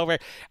it all over.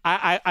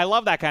 I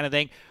love that kind of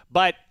thing.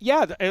 But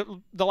yeah,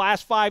 the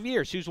last 5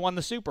 years, who's won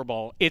the Super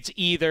Bowl? It's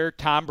either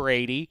Tom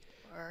Brady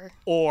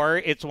or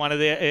it's one of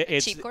the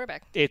cheap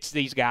quarterback. It's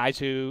these guys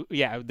who,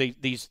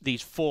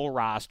 these full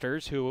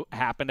rosters who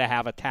happen to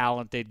have a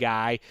talented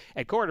guy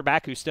at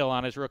quarterback who's still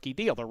on his rookie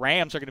deal. The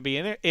Rams are going to be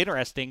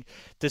interesting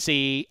to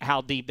see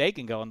how deep they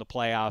can go in the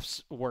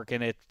playoffs,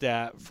 working it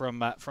from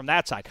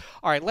that side.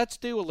 All right, let's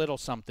do a little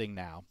something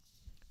now.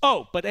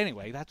 Oh, but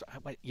anyway,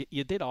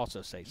 you did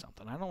also say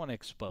something. I don't want to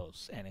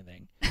expose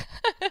anything,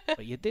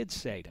 but you did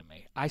say to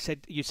me.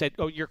 You said,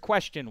 your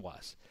question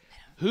was,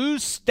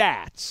 whose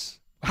stats?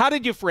 How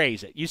did you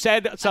phrase it? You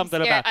said something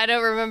about. I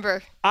don't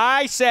remember.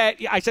 I said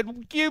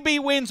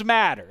QB wins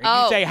matter.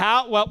 And you say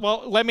how?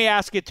 Well, let me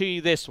ask it to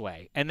you this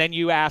way, and then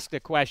you ask the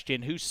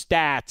question: whose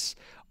stats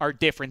are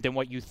different than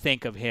what you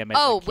think of him as a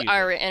QB?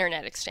 Our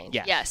internet exchange.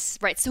 Yes,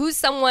 right. So who's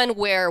someone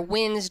where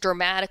wins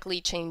dramatically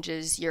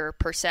changes your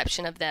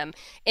perception of them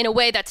in a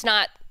way that's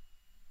not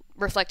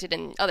reflected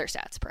in other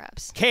stats,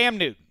 perhaps? Cam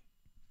Newton.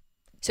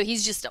 So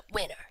he's just a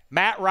winner.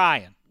 Matt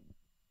Ryan.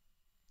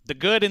 The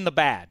good and the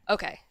bad.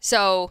 Okay,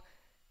 so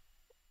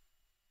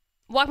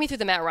walk me through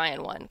the Matt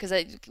Ryan one, because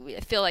I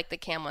feel like the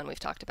Cam one we've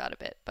talked about a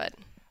bit. But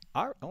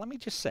let me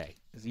just say,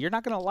 you're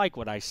not going to like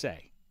what I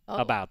say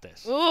about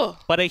this. Ooh.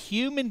 But a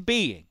human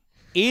being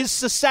is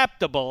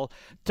susceptible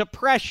to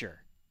pressure,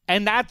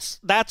 and that's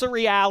a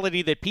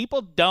reality that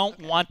people don't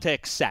want to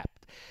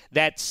accept.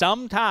 That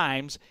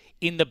sometimes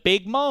in the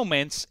big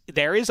moments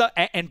there is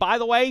and by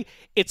the way,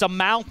 it's a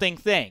mounting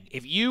thing.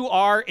 If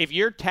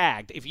you're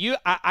tagged,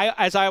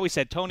 as I always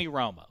said, Tony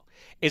Romo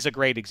is a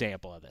great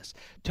example of this.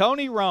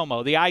 Tony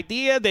Romo, the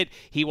idea that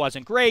he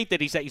wasn't great,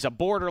 that he's a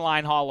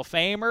borderline Hall of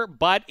Famer,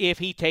 but if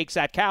he takes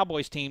that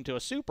Cowboys team to a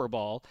Super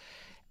Bowl,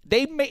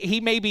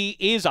 he maybe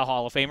is a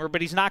Hall of Famer,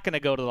 but he's not going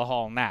to go to the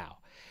Hall now.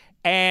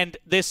 And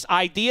this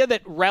idea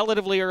that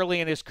relatively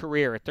early in his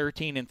career, at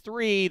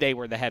 13-3, they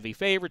were the heavy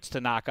favorites to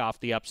knock off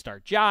the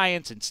upstart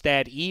Giants.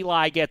 Instead,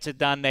 Eli gets it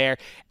done there,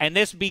 and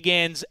this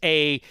begins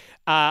a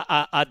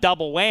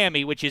double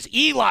whammy, which is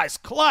Eli's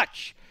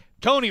clutch.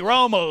 Tony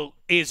Romo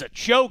is a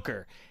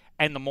choker.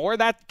 And the more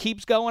that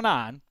keeps going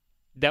on,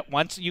 that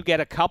once you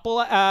get a couple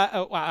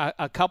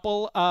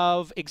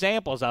of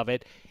examples of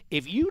it,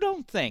 if you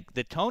don't think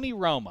that Tony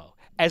Romo,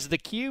 as the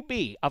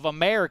QB of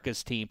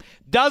America's team,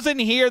 doesn't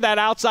hear that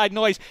outside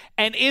noise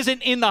and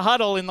isn't in the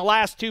huddle in the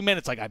last 2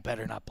 minutes, like, I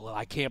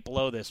can't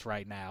blow this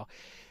right now,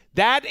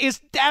 that is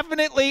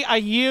definitely a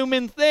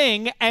human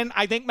thing. And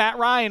I think Matt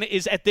Ryan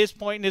is, at this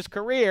point in his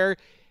career,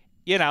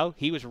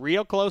 he was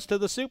real close to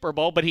the Super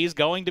Bowl, but he's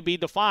going to be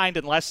defined,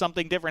 unless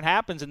something different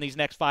happens in these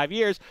next 5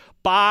 years,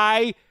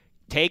 by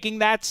taking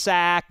that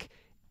sack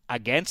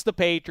against the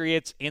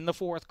Patriots in the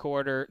fourth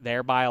quarter,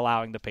 thereby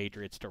allowing the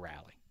Patriots to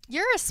rally.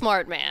 You're a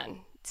smart man.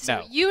 So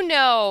no. You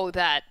know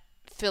that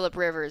Phillip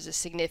Rivers is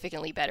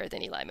significantly better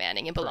than Eli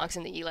Manning and belongs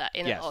in the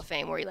Hall of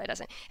Fame, where Eli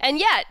doesn't. And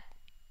yet,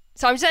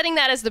 So I'm setting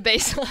that as the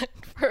baseline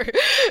for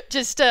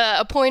just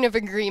a point of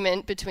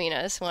agreement between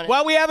us.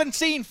 Well, we haven't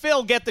seen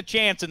Phil get the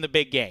chance in the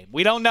big game.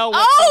 We don't know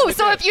what.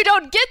 So if you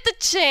don't get the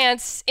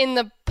chance in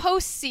the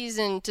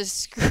postseason to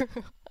screw.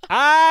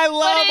 I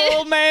love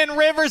old man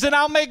Rivers, and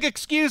I'll make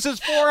excuses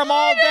for him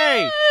all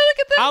day. Look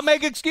at this. I'll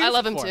make excuses. I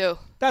love him for too.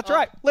 That's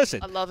right.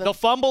 Listen, I love him. The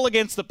fumble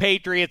against the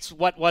Patriots,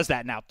 what was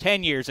that now?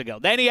 10 years ago.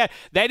 Then he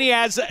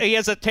has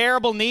a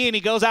terrible knee, and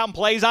he goes out and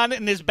plays on it,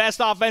 and his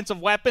best offensive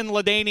weapon,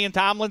 LaDainian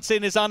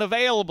Tomlinson, is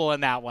unavailable in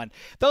that one.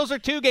 Those are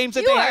two games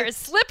that you are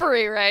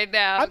slippery right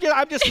now.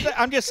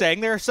 I'm just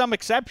saying there are some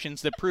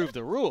exceptions that prove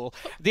the rule.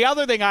 The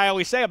other thing I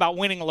always say about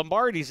winning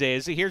Lombardis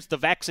is, here's the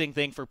vexing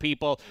thing for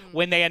people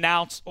when they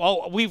announce,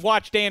 we've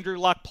watched Andrew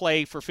Luck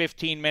play for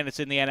 15 minutes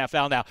in the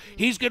NFL now.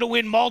 He's going to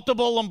win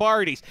multiple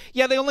Lombardis.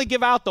 Yeah, they only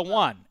give out the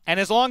one. And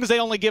as long as they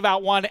only give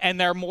out one and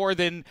they're more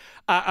than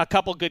a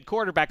couple good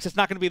quarterbacks, it's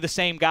not going to be the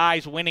same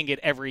guys winning it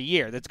every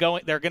year.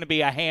 They're going to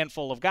be a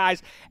handful of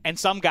guys, and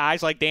some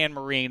guys like Dan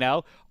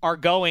Marino are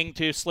going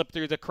to slip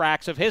through the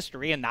cracks of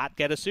history and not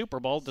get a Super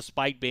Bowl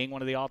despite being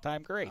one of the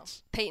all-time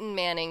greats. Peyton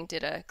Manning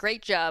did a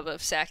great job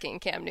of sacking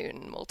Cam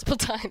Newton multiple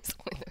times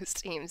on those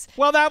teams.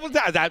 Well,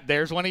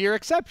 there's one of your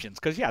exceptions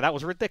because, that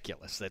was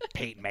ridiculous that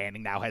Peyton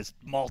Manning now has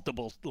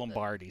multiple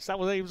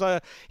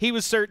Lombardis. He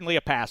was certainly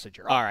a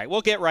passenger. All right,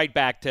 we'll get right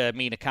back to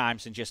Mina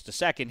Kimes in just a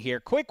second here.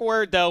 Quick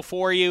word, though,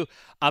 for you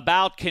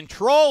about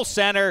Control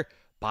Center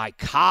by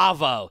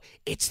Cavo.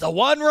 It's the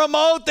one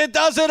remote that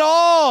does it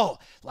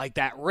all. Like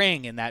that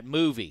Ring in that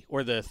movie,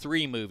 or the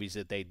 3 movies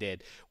that they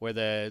did, where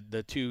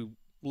the two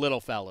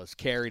little fellas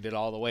carried it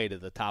all the way to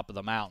the top of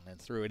the mountain and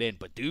threw it in.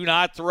 But do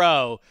not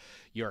throw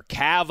your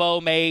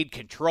Cavo-made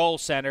Control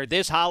Center.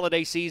 This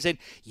holiday season,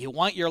 you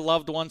want your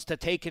loved ones to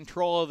take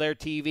control of their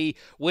TV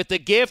with the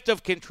gift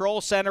of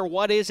Control Center.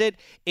 What is it?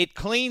 It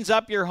cleans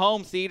up your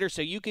home theater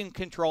so you can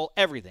control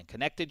everything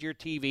connected to your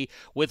TV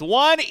with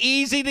one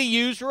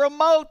easy-to-use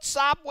remote.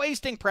 Stop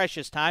wasting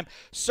precious time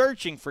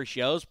searching for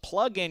shows.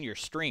 Plug in your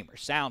streamer,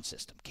 sound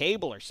system,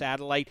 cable or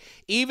satellite,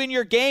 even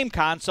your game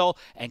console,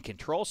 and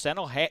Control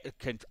Center. I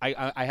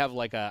have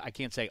I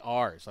can't say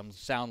ours. I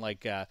sound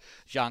like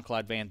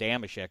Jean-Claude Van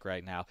Damme-ish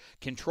right now.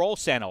 Control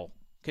Center.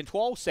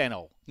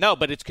 No,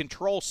 but it's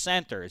Control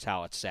Center is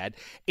how it's said.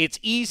 It's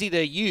easy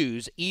to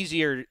use,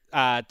 easier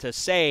to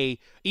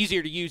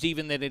use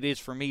even than it is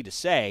for me to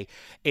say.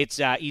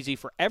 It's easy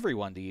for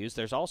everyone to use.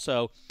 There's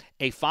also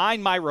a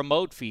Find My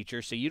Remote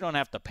feature, so you don't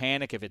have to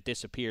panic if it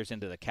disappears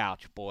into the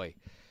couch. Boy,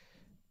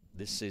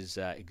 this is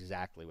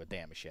exactly what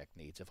Damashek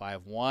needs. If I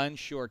have one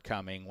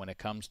shortcoming when it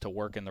comes to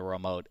working the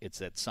remote, it's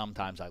that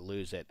sometimes I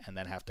lose it and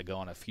then have to go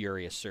on a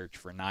furious search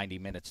for 90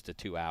 minutes to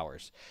 2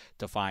 hours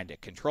to find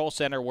it. Control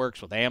Center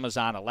works with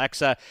Amazon,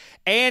 Alexa,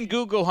 and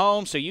Google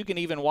Home, so you can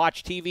even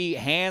watch TV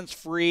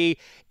hands-free.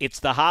 It's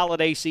the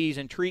holiday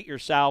season. Treat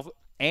yourself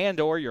and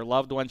or your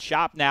loved ones.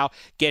 Shop now.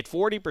 Get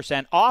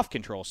 40% off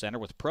Control Center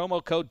with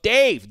promo code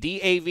DAVE,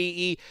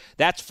 D-A-V-E.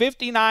 That's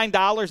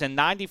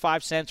 $59.95,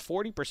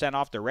 40%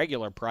 off the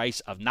regular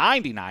price of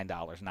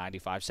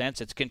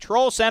 $99.95. It's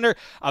Control Center,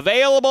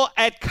 available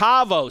at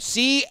Cavo,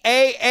 CAAVO.com,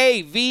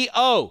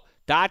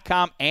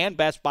 and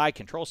Best Buy.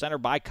 Control Center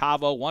by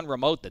Cavo, one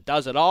remote that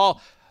does it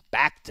all.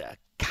 Back to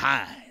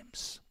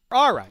Kimes.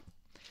 All right,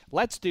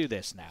 let's do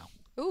this now.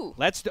 Ooh.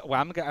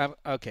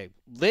 Okay,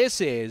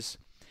 this is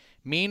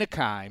Mina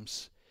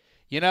Kimes.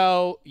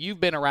 You've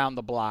been around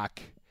the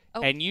block,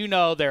 and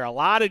there are a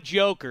lot of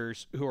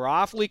jokers who are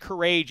awfully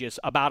courageous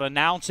about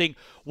announcing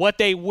what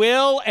they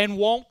will and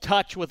won't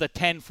touch with a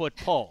 10-foot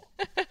pole.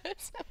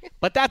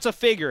 But that's a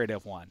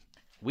figurative one.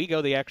 We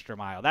go the extra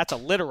mile. That's a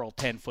literal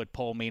 10-foot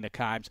pole, Mina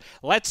Kimes.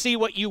 Let's see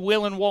what you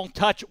will and won't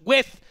touch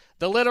with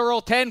the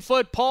literal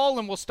 10-foot pole,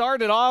 and we'll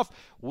start it off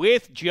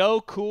with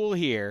Joe Cool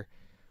here.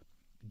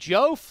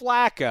 Joe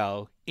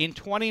Flacco in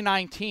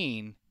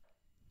 2019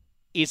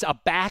 is a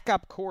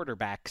backup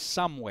quarterback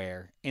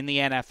somewhere in the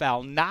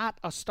NFL, not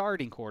a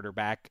starting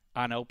quarterback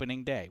on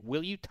opening day.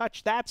 Will you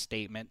touch that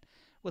statement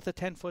with a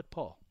 10-foot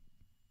pole?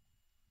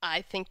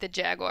 I think the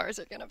Jaguars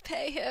are going to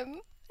pay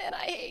him, and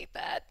I hate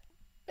that.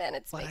 And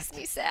it makes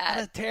me sad.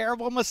 What a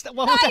terrible mistake.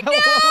 I know,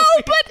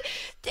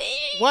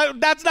 but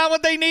that's not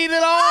what they need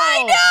at all.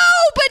 I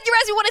know, but you're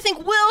asking what I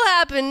think will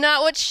happen,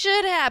 not what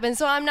should happen.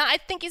 So I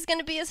think he's going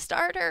to be a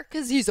starter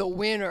because he's a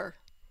winner.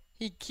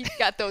 He's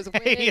got those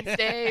wins,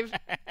 Dave.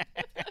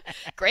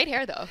 Great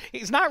hair, though.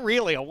 He's not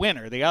really a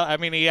winner. He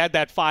had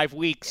that 5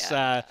 weeks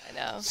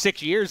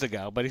 6 years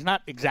ago, but he's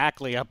not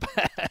exactly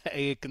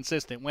a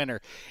consistent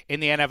winner in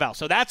the NFL.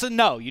 So that's a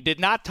no. You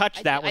did not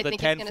touch that with a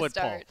 10-foot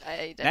pole.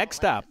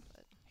 Next up,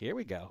 here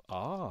we go.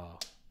 Oh.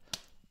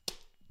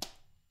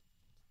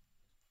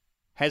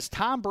 Has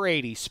Tom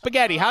Brady,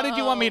 Spaghetti, how did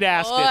you want me to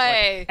ask this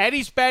one?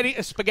 Eddie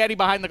Spaghetti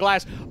behind the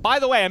glass. By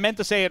the way, I meant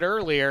to say it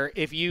earlier.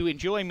 If you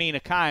enjoy Mina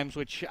Kimes,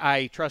 which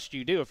I trust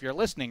you do if you're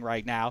listening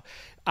right now,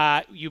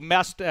 You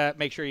must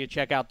make sure you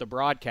check out the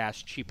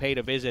broadcast. She paid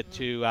a visit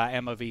to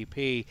Emma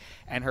VP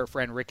and her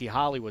friend Ricky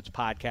Hollywood's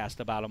podcast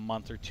about a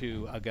month or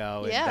two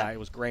ago. Yeah. And it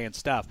was grand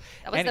stuff.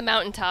 That was the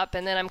mountaintop,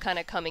 and then I'm kind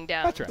of coming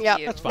down. That's right. Yeah.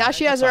 That's fine. Now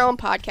she has her own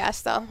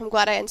podcast, though. I'm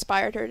glad I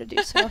inspired her to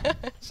do so.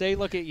 See,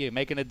 look at you,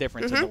 making a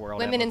difference in the world.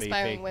 Women Emma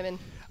inspiring VP. women.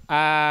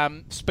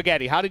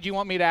 Spaghetti, how did you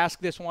want me to ask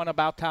this one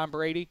about Tom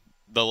Brady?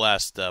 The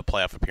last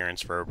playoff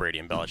appearance for Brady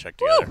and Belichick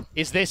together.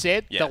 Is this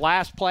it? Yeah. The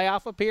last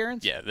playoff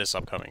appearance? Yeah, this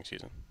upcoming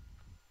season.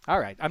 All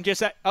right. I'm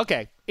just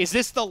okay. Is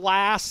this the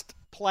last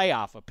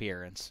playoff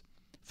appearance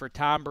for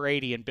Tom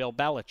Brady and Bill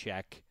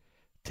Belichick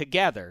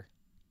together,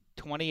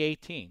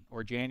 2018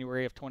 or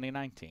January of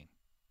 2019?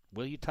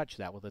 Will you touch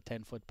that with a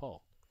 10-foot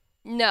pole?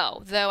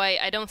 No, though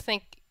I don't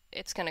think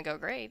it's going to go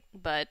great,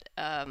 but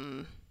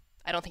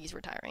I don't think he's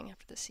retiring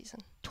after this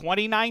season.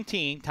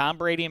 2019, Tom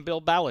Brady and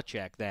Bill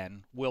Belichick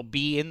then will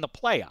be in the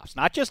playoffs.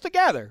 Not just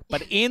together,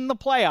 but in the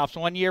playoffs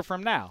 1 year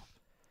from now.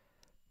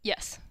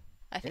 Yes,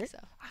 I think so.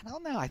 I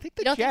don't know. I think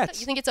the You don't Jets. think so?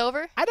 You think it's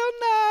over? I don't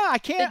know. I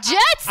can't. The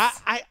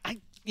Jets? I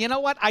you know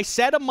what? I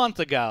said a month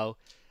ago,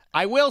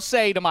 I will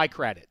say to my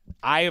credit,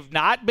 I have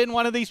not been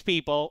one of these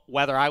people,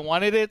 whether I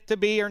wanted it to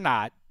be or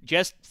not,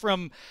 just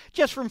from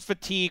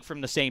fatigue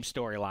from the same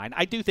storyline.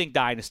 I do think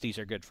dynasties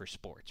are good for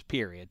sports,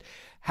 period.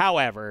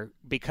 However,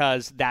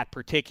 because that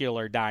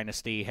particular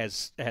dynasty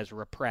has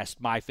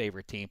repressed my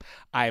favorite team,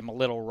 I am a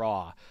little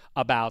raw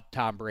about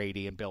Tom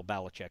Brady and Bill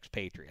Belichick's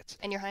Patriots.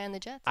 And you're high on the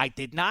Jets? I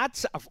did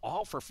not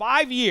for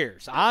 5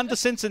 years on to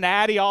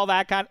Cincinnati, all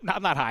that kind of.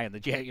 I'm not high on the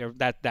Jets.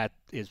 That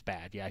is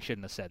bad. Yeah, I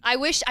shouldn't have said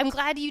that. I'm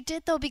glad you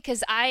did, though,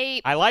 because I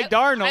like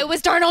Darnold. I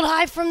was Darnold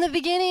high from the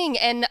beginning,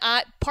 and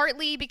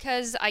partly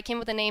because I came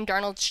with the name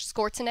Darnold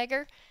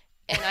Schwarzenegger.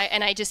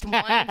 And I just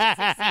wanted to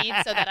succeed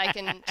so that I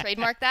can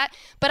trademark that.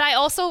 But I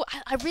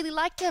really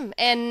liked him,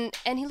 and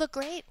he looked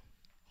great.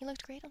 He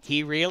looked great.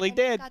 He really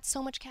did. He got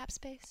so much cap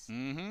space.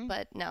 Mm-hmm.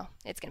 But no,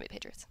 it's gonna be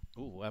Patriots.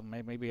 Ooh, well,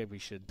 maybe we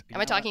should. Am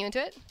I talking you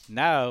into it?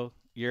 No,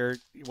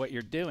 what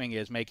you're doing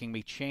is making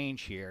me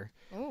change here.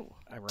 Ooh.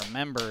 I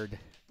remembered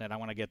that I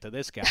want to get to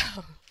this guy.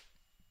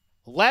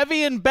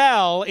 Le'Veon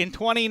Bell in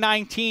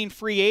 2019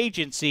 free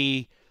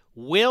agency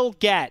will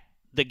get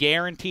the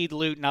guaranteed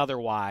loot and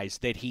otherwise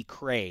that he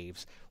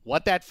craves.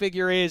 What that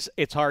figure is,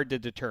 it's hard to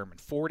determine.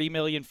 40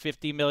 million,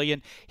 50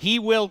 million. He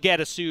will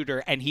get a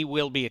suitor, and he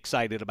will be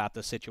excited about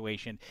the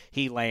situation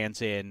he lands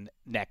in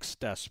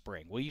next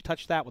spring. Will you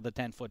touch that with a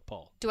 10-foot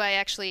pole? Do I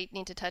actually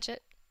need to touch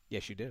it?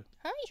 Yes, you do.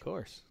 Hi. Of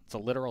course. It's a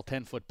literal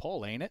 10-foot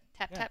pole, ain't it?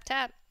 Tap, tap,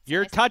 tap.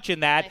 You're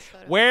touching that.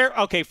 Nice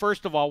Okay,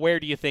 first of all,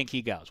 where do you think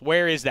he goes?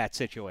 Where is that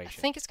situation?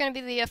 I think it's going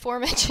to be the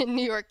aforementioned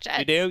New York Jets.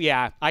 You do?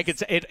 Yeah. I could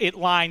say it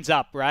lines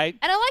up, right?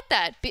 And I like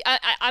that.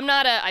 I'm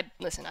not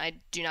listen, I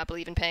do not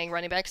believe in paying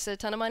running backs a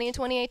ton of money in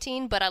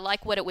 2018, but I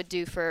like what it would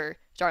do for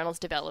Darnold's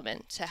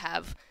development to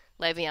have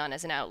Le'Veon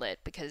as an outlet,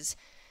 because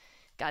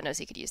God knows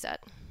he could use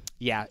that.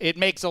 Yeah, it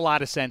makes a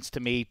lot of sense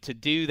to me to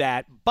do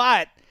that.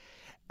 But,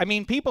 I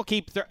mean, people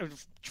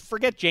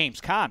forget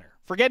James Conner.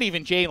 Forget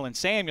even Jalen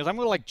Samuels. I'm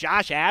going to like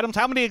Josh Adams.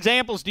 How many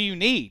examples do you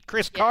need?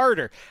 Chris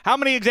Carter. How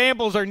many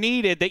examples are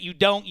needed that you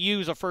don't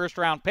use a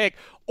first-round pick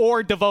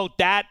or devote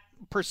that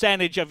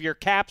percentage of your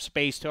cap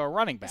space to a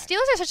running back?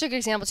 Steelers are such a good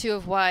example, too,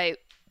 of why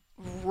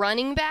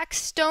running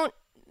backs don't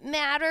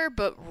matter,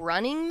 but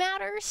running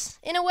matters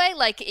in a way.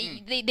 Like,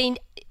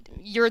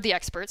 you're the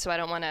expert, so I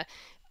don't want to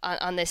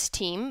on this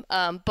team.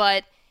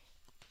 But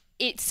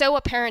it's so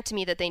apparent to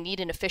me that they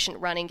need an efficient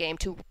running game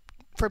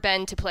for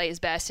Ben to play his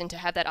best and to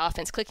have that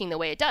offense clicking the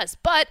way it does.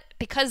 But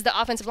because the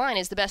offensive line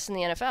is the best in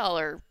the NFL,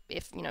 or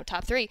if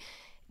top three,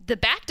 the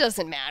back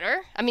doesn't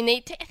matter. I mean, I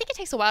think it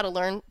takes a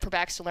while for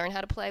backs to learn how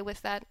to play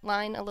with that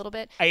line a little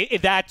bit.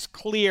 That's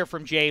clear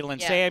from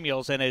Jalen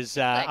Samuels and his.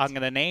 I'm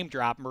going to name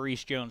drop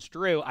Maurice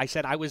Jones-Drew. I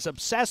said I was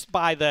obsessed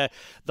by the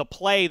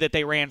play that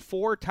they ran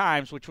 4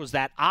 times, which was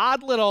that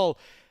odd little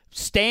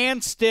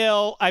stand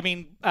still. I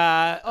mean,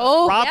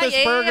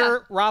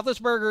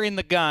 Roethlisberger in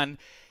the gun.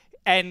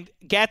 And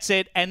gets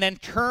it, and then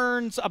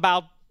turns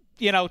about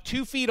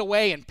 2 feet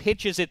away and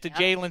pitches it to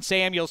Jalen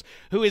Samuels,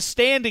 who is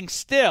standing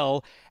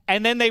still.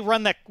 And then they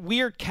run that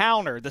weird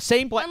counter, the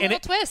same play. One little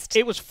twist.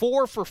 It was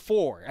 4 for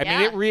 4. I mean,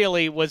 it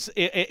really was.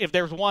 If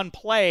there was one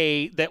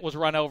play that was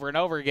run over and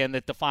over again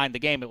that defined the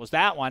game, it was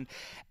that one.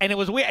 And it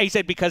was weird. He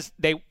said because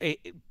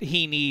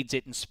he needs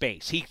it in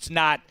space. He's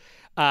not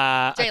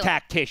a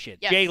tactician.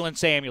 Yes. Jalen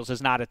Samuels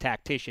is not a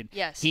tactician.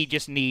 Yes. He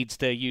just needs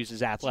to use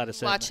his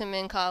athleticism. Watch him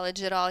in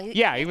college at all. He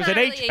was an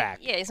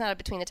H-back. He's not a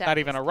between the tackles. Not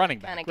even a running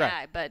back kind of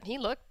guy, but he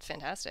looked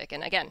fantastic.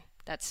 And again,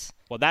 that's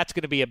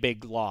going to be a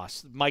big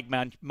loss. Mike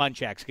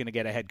Munchak's going to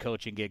get a head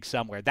coaching gig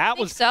somewhere.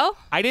 So?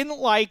 I didn't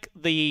like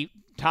the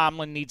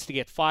Tomlin needs to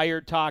get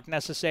fired talk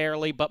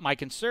necessarily, but my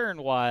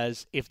concern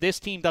was if this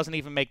team doesn't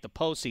even make the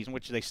postseason,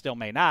 which they still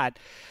may not,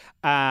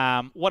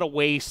 what a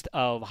waste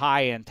of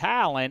high-end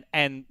talent.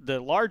 And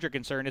the larger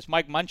concern is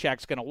Mike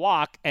Munchak's going to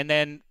walk, and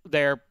then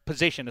their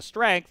position of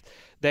strength,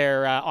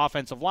 their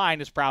offensive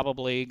line, is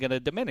probably going to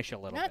diminish a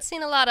little bit. You're not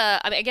seeing a lot of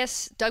 – I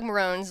guess Doug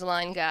Marone's the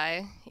line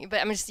guy,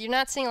 but you're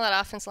not seeing a lot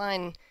of offensive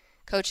line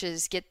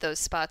coaches get those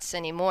spots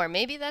anymore.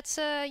 Maybe that's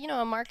a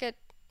market,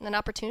 an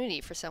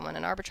opportunity for someone,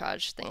 an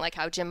arbitrage thing, like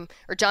how John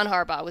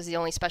Harbaugh was the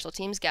only special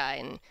teams guy,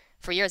 and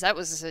for years that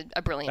was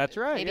a brilliant. That's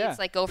right. Maybe it's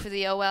like go for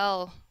the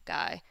OL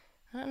guy.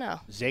 I don't know.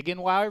 Zigging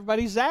while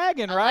everybody's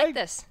zagging, I right? like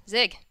this.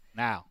 Zig.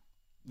 Now,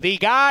 the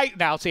guy,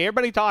 see,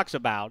 everybody talks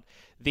about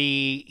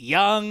the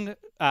young,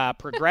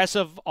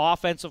 progressive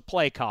offensive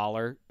play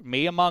caller,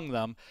 me among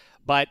them,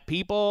 but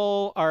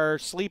people are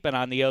sleeping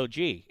on the OG,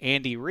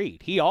 Andy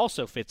Reid. He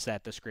also fits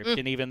that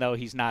description, even though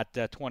he's not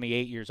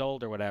 28 years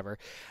old or whatever.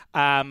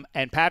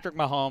 And Patrick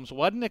Mahomes,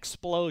 what an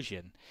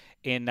explosion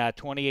in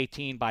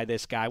 2018 by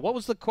this guy. What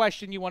was the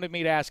question you wanted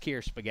me to ask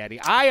here, Spaghetti?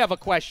 I have a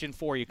question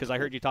for you because I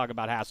heard you talk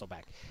about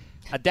Hasselbeck.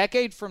 A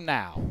decade from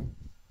now,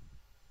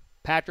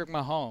 Patrick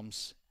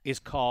Mahomes is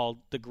called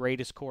the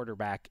greatest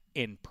quarterback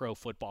in pro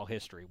football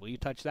history. Will you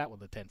touch that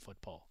with a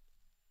 10-foot pole?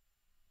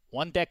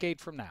 1 decade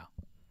from now.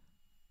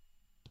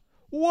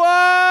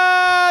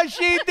 Whoa!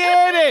 She did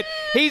it!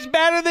 He's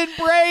better than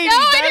Brady,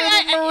 better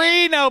than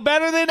Marino,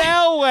 better than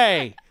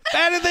Elway,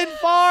 better than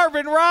Favre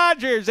and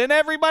Rodgers and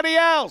everybody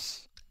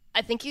else.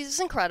 I think he's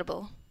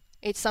incredible.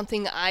 It's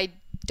something I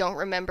don't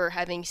remember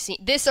having seen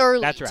this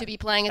early to be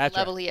playing at the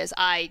level he is.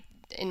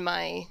 In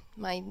my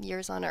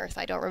years on Earth,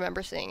 I don't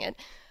remember seeing it.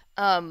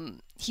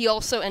 He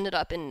also ended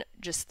up in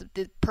just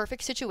the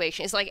perfect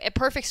situation. It's like a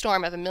perfect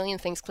storm of a million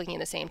things clicking at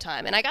the same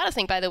time. And I got to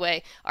think, by the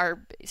way,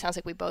 it sounds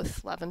like we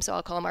both love him, so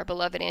I'll call him our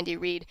beloved Andy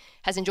Reid,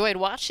 has enjoyed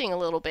watching a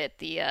little bit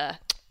the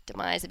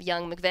demise of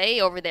young McVay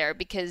over there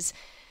because,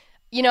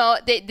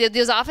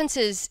 those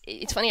offenses,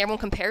 it's funny, everyone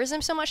compares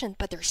them so much,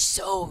 but they're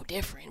so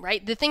different,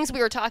 right? The things we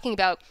were talking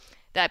about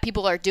that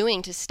people are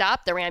doing to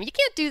stop the Rams, you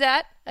can't do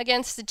that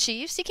against the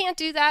Chiefs. You can't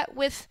do that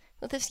with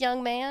this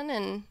young man.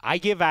 And I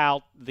give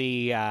out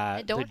the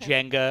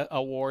Jenga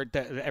award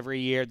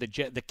every year, the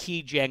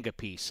key Jenga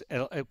piece,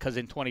 because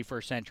in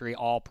 21st century,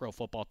 all pro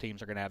football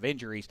teams are going to have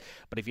injuries.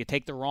 But if you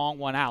take the wrong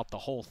one out, the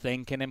whole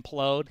thing can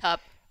implode.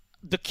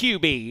 The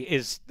QB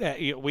is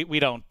we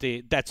don't.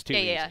 That's too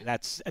easy. Yeah.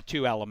 That's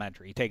too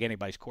elementary. You take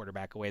anybody's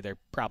quarterback away, they're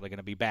probably going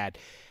to be bad.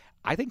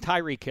 I think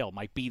Tyreek Hill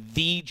might be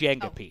the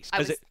Jenga piece. I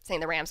was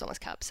saying the Rams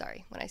almost Cup.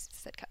 Sorry, when I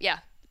said Cup. Yeah.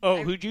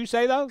 Who'd you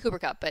say, though? Cooper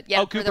Kupp, but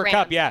yeah. Cooper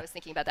Kupp, yeah. I was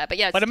thinking about that, but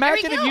yeah. But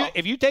imagine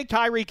if you take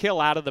Tyreek Hill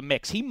out of the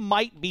mix, he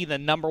might be the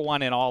number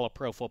one in all of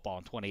pro football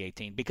in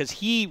 2018 because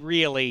he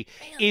really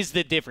is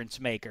the difference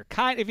maker.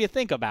 If you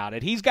think about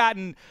it, he's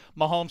gotten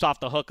Mahomes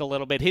off the hook a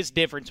little bit. His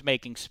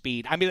difference-making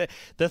speed. I mean,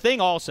 the thing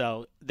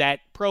also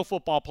that pro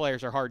football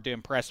players are hard to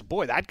impress.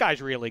 Boy, that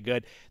guy's really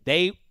good.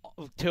 They,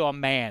 to a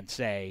man,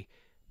 say,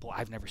 boy,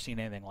 I've never seen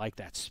anything like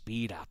that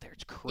speed out there.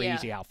 It's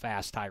crazy how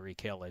fast Tyreek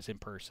Hill is in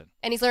person.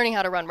 And he's learning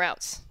how to run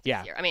routes.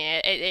 Yeah. I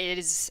mean, it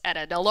is at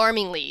an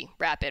alarmingly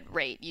rapid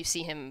rate. You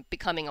see him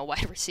becoming a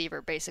wide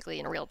receiver basically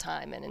in real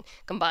time. And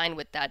combined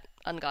with that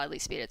ungodly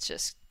speed, it's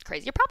just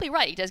crazy. You're probably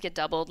right. He does get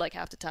doubled like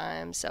half the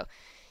time. So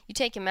you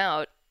take him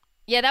out.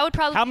 Yeah, that would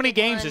probably How many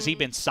games has he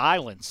been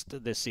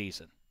silenced this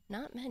season?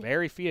 Not many.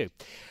 Very few.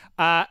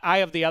 I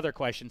have the other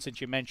question since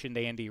you mentioned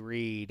Andy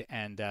Reid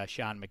and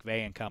Sean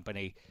McVay and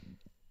company.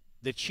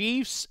 The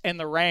Chiefs and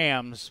the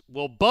Rams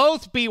will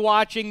both be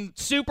watching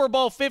Super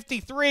Bowl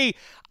 53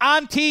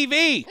 on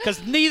TV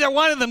because neither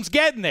one of them's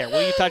getting there.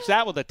 Will you touch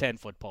that with a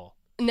 10-foot pole?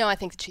 No, I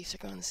think the Chiefs are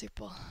going to the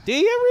Super Bowl. Do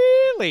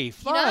you really?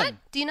 Fun.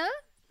 Do you not?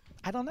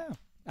 I don't know.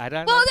 I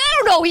don't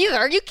know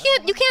either. You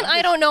can't.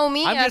 I don't know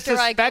me. I'm just a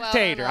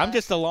spectator. I'm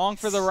just along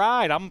for the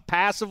ride. I'm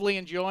passively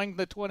enjoying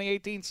the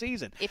 2018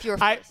 season. If you were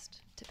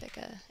forced to pick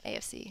a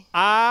AFC,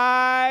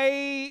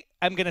 I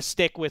am going to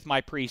stick with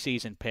my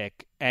preseason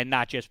pick, and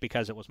not just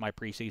because it was my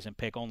preseason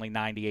pick. Only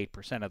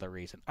 98% of the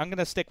reason. I'm going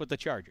to stick with the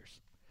Chargers.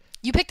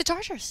 You picked the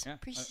Chargers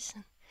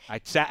preseason.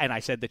 I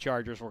said the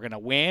Chargers were going to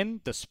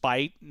win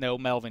despite no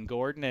Melvin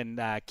Gordon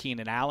and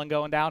Keenan Allen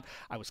going down.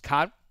 I was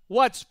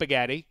What,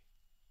 Spaghetti?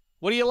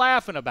 What are you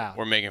laughing about?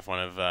 We're making fun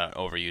of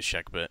overused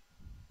check bit.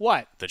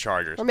 What? The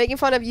Chargers. We're making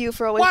fun of you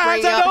for always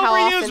bringing up how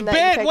often that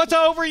you pick. What's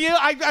overused?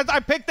 I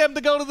picked them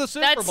to go to the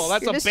Super Bowl.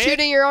 That's you're a just bit.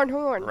 shooting your own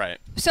horn. Right.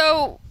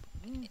 So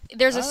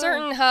there's a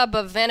certain hub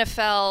of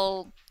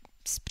NFL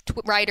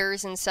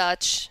writers and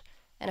such,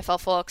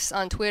 NFL folks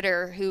on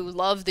Twitter who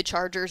love the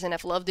Chargers and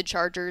have loved the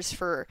Chargers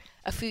for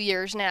a few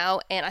years now.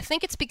 And I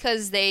think it's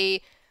because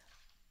they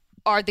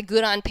are the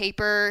good on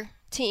paper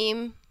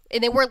team.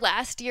 And they were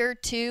last year,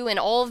 too, and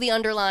all of the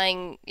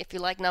underlying, if you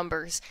like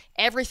numbers,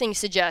 everything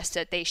suggests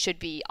that they should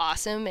be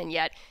awesome, and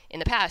yet in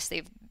the past,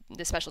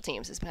 the special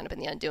teams has kind of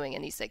been the undoing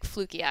in these like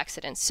fluky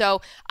accidents.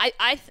 So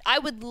I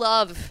would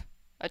love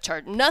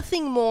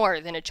nothing more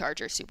than a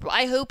Chargers Super Bowl.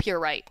 I hope you're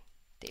right,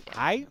 David.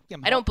 I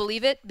don't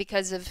believe it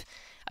because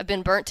I've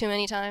been burnt too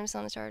many times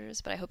on the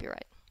Chargers, but I hope you're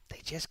right. They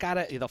just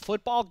the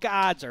football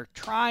gods are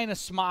trying to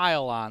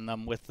smile on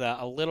them with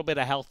a little bit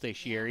of health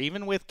this year,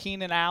 even with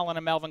Keenan Allen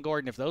and Melvin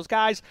Gordon. If those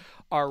guys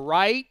are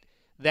right,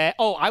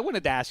 I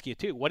wanted to ask you,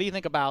 too, what do you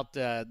think about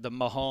the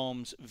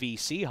Mahomes v.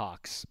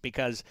 Seahawks?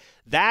 Because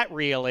that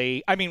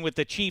really, with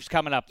the Chiefs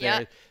coming up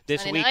there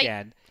this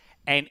weekend,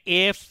 and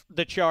if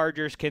the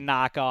Chargers can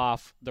knock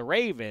off the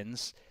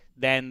Ravens,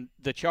 than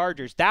the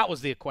Chargers. That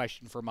was the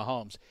question for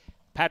Mahomes.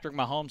 Patrick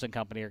Mahomes and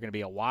company are going to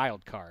be a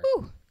wild card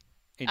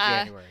in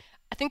January.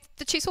 I think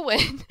the Chiefs will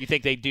win. You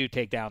think they do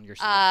take down your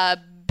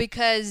Seahawks?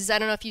 Because I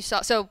don't know if you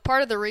saw. So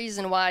part of the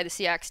reason why the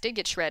Seahawks did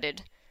get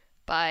shredded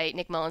by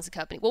Nick Mullins and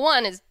company. Well,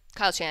 one is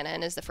Kyle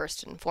Shanahan is the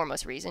first and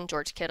foremost reason.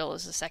 George Kittle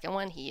is the second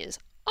one. He is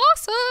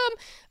awesome.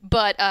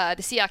 But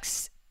the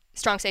Seahawks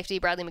strong safety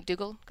Bradley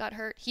McDougald got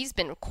hurt. He's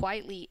been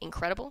quietly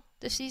incredible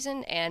this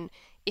season. And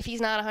if he's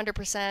not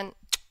 100%,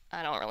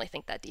 I don't really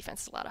think that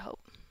defense is a lot of hope.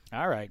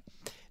 All right.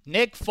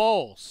 Nick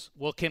Foles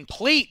will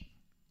complete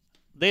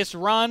this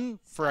run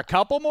for a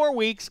couple more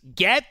weeks,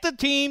 get the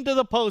team to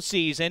the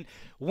postseason,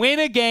 win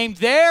a game,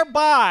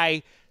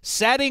 thereby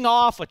setting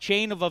off a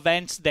chain of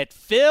events that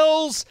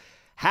fills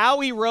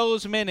Howie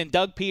Roseman and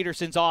Doug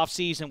Peterson's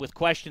offseason with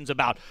questions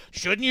about,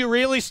 shouldn't you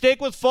really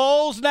stick with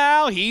Foles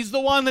now? He's the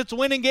one that's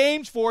winning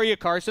games for you.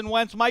 Carson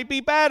Wentz might be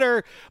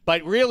better,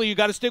 but really you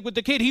got to stick with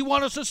the kid. He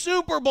won us a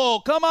Super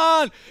Bowl. Come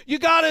on. You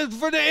got to,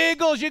 for the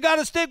Eagles, you got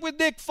to stick with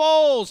Nick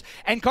Foles.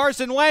 And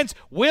Carson Wentz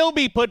will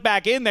be put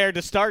back in there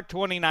to start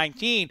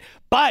 2019,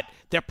 but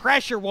the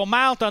pressure will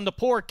mount on the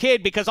poor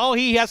kid because all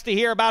he has to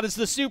hear about is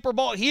the Super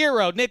Bowl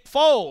hero, Nick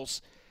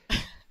Foles.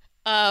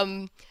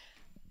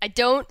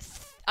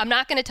 I'm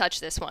not going to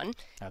touch this one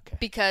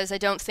because I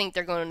don't think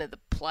they're going to the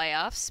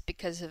playoffs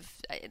because of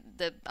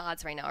the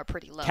odds right now are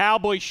pretty low.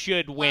 Cowboys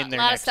should win their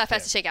next A lot of stuff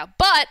has to shake out.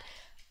 But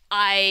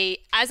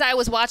as I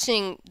was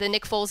watching the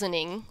Nick Foles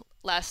inning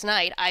last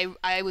night,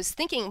 I was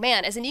thinking,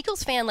 man, as an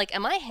Eagles fan, like,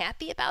 am I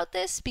happy about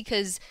this?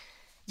 Because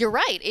you're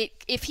right.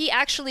 If he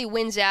actually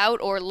wins out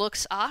or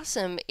looks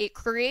awesome, it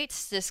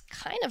creates this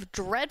kind of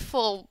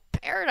dreadful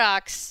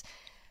paradox.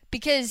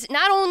 Because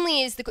not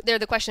only is there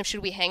the question of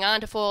should we hang on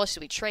to Foles,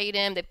 should we trade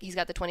him? He's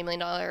got the $20 million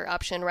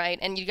option, right?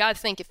 And you got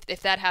to think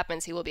if that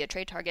happens, he will be a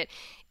trade target.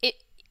 It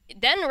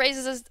then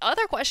raises this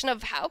other question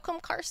of how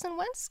come Carson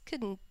Wentz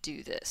couldn't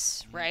do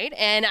this, right?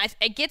 And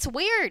it gets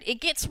weird.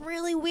 It gets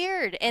really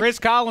weird. And Chris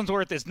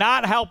Collinsworth is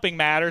not helping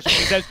matters.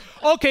 He says,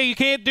 okay, you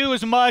can't do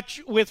as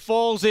much with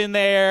Foles in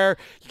there.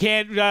 You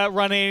can't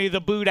run any of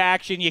the boot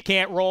action. You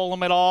can't roll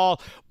him at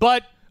all.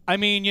 But, I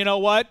mean, you know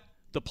what?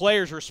 The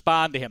players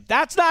respond to him.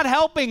 That's not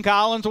helping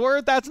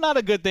Collinsworth. That's not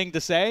a good thing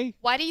to say.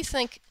 Why do you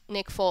think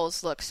Nick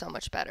Foles looks so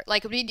much better?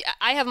 Like,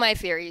 I have my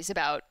theories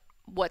about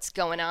what's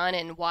going on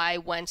and why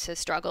Wentz has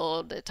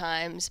struggled at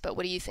times, but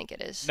what do you think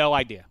it is? No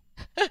idea.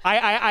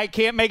 I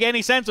can't make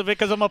any sense of it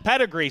because I'm a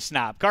pedigree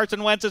snob.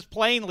 Carson Wentz is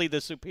plainly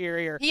the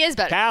superior he is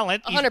better.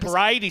 talent. 100%. He's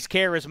bright. He's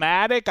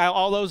charismatic.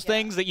 All those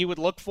things that you would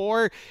look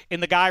for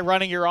in the guy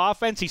running your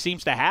offense, he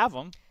seems to have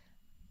them.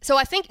 So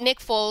I think Nick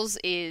Foles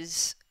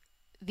is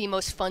the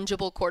most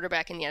fungible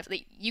quarterback in the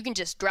NFL. You can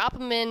just drop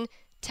him in,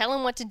 tell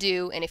him what to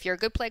do, and if you're a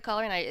good play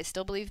caller, and I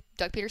still believe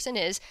Doug Peterson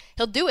is,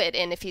 he'll do it.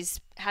 And if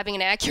he's having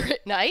an accurate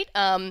night,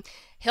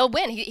 he'll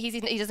win.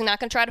 He's not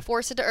going to try to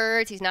force it to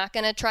Ertz. He's not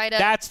going to try to.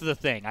 That's the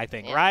thing, I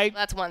think, right?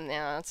 That's one.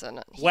 Yeah, that's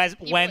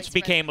Wentz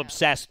became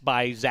obsessed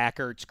by Zach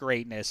Ertz's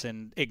greatness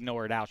and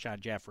ignored Alshon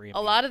Jeffrey.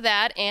 A lot of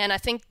that, and I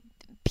think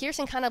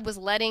Pearson kind of was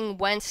letting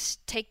Wentz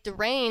take the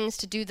reins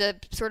to do the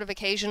sort of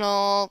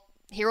occasional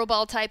hero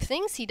ball type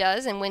things he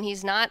does, and when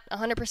he's not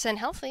 100%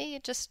 healthy,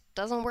 it just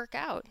doesn't work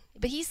out.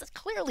 But he's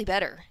clearly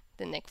better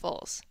than Nick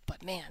Foles.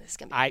 But man, this is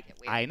gonna be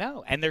weird. I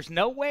know, and there's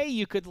no way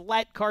you could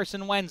let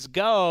Carson Wentz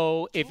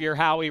go if you're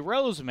Howie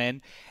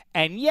Roseman,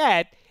 and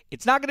yet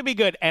it's not going to be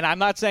good. And I'm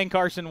not saying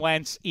Carson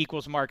Wentz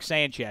equals Mark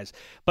Sanchez,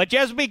 but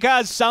just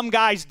because some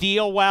guys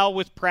deal well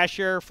with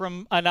pressure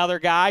from another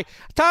guy,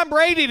 Tom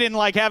Brady didn't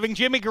like having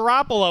Jimmy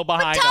Garoppolo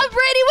behind him. Tom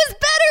Brady was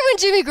better when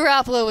Jimmy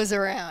Garoppolo was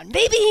around.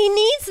 Maybe he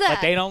needs that.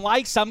 But they don't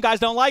like, some guys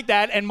don't like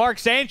that, and Mark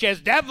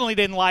Sanchez definitely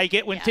didn't like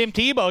it when Tim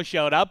Tebow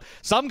showed up.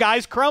 Some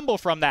guys crumble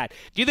from that.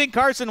 Do you think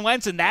Carson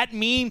Wentz in that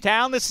mean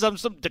town, this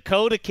is some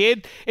Dakota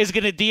kid, is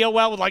going to deal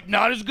well with, like,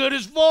 not as good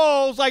as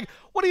Foles? Like,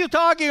 what are you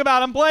talking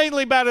about? I'm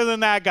plainly better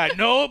than that guy.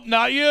 Nope,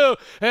 not you.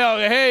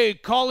 Hey,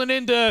 calling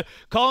into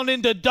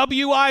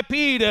WIP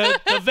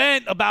to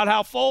vent about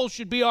how Foles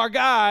should be our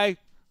guy.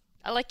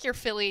 I like your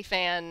Philly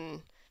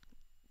fan.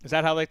 Is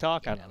that how they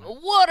talk? I don't know.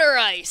 Water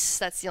ice.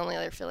 That's the only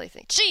other Philly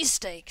thing.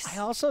 Cheesesteaks. I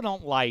also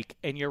don't like,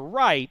 and you're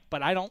right,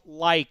 but I don't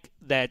like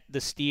that the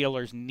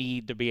Steelers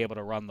need to be able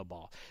to run the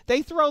ball.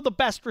 They throw the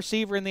best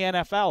receiver in the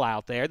NFL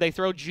out there. They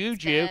throw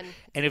Juju.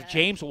 And if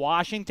James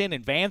Washington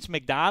and Vance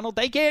McDonald,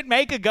 they can't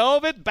make a go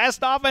of it. Best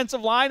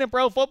offensive line in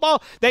pro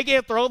football. They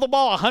can't throw the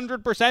ball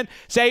 100%.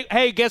 Say,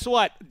 hey, guess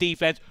what,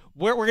 defense?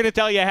 We're going to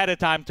tell you ahead of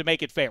time to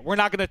make it fair. We're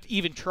not going to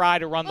even try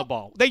to run the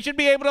ball. They should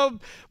be able to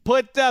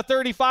put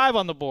 35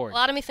 on the board. A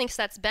lot of me thinks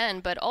that's Ben,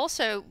 but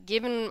also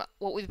given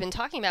what we've been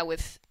talking about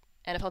with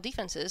NFL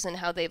defenses and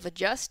how they've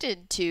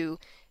adjusted to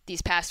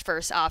these pass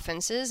first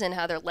offenses and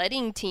how they're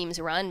letting teams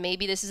run,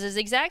 maybe this is a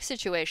zigzag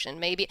situation.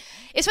 Maybe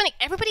it's funny.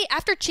 Everybody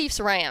after Chiefs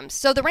Rams,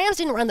 so the Rams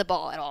didn't run the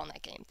ball at all in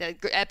that game. The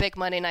epic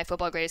Monday Night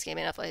Football, greatest game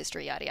in NFL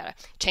history, yada yada,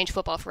 changed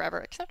football forever.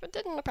 Except it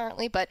didn't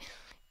apparently, but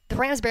the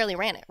Rams barely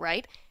ran it,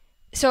 right?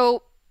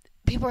 So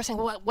people are saying,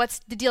 well, what's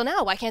the deal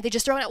now? Why can't they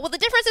just throw it out? Well, the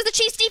difference is the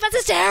Chiefs' defense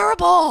is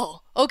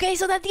terrible. Okay,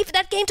 so that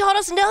game taught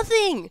us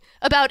nothing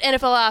about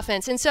NFL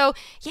offense. And so,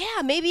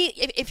 yeah, maybe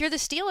if you're the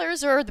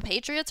Steelers or the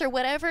Patriots or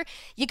whatever,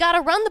 you got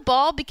to run the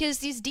ball because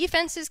these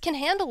defenses can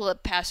handle a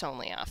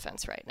pass-only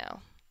offense right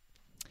now.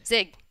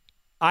 Zig.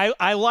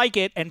 I like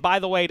it. And by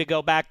the way, to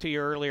go back to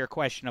your earlier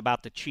question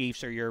about the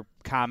Chiefs or your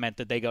comment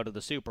that they go to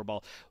the Super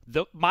Bowl,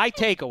 my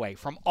takeaway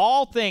from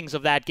all things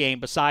of that game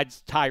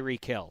besides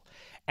Tyreek Hill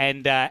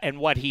and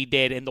what he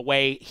did and the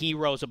way he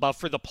rose above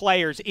for the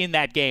players in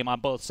that game on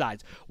both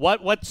sides.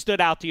 What stood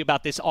out to you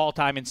about this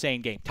all-time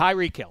insane game?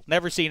 Tyreek Hill.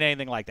 Never seen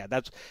anything like that.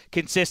 That's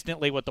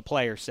consistently what the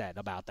players said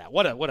about that.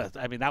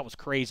 I mean, that was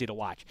crazy to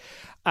watch.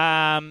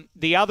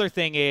 The other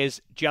thing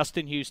is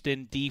Justin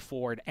Houston, Dee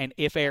Ford, and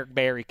if Eric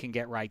Berry can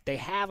get right, they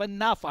have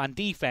enough on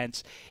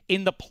defense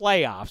in the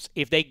playoffs.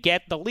 If they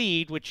get the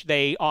lead, which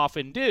they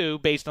often do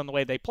based on the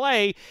way they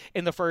play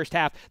in the first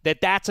half,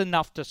 that's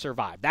enough to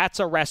survive. That's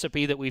a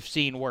recipe that we've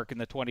seen work in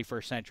the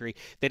 21st century,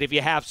 that if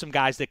you have some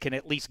guys that can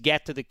at least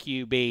get to the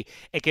QB,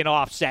 it can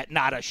offset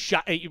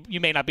you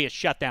may not be a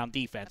shutdown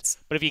defense,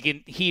 but if you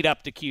can heat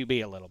up the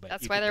QB a little bit.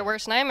 That's why their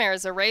worst nightmare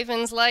is a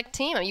Ravens-like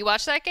team. You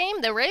watch that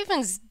game? The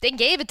Ravens, they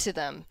gave it to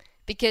them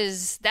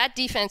because that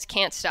defense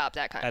can't stop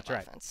that kind of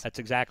offense. That's right. That's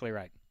exactly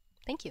right.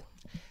 Thank you.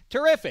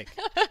 Terrific.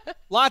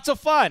 Lots of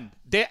fun.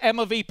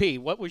 Emma VP,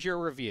 what was your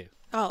review?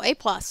 Oh, A+.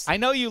 I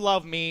know you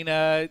love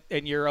Mina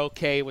and you're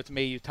okay with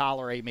me. You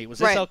tolerate me. Was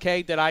this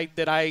okay? Did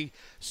I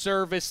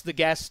service the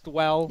guest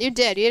well? You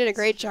did. You did a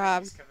great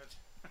job.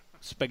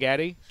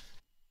 Spaghetti?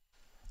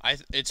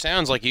 It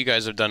sounds like you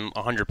guys have done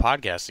 100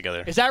 podcasts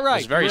together. Is that right?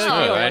 It's very smooth.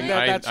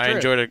 I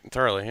enjoyed it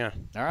thoroughly, yeah.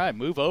 All right,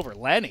 move over.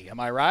 Lenny, am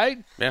I right?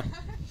 Yeah.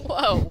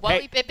 Whoa, why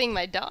are we pipping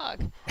my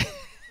dog?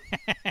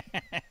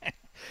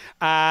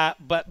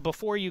 But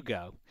before you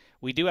go,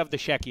 we do have the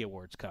Shecky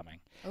Awards coming.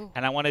 Ooh.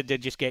 And I wanted to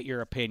just get your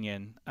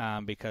opinion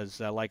because,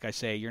 like I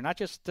say, you're not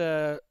just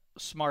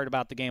smart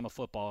about the game of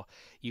football.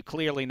 You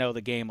clearly know the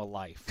game of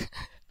life.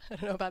 I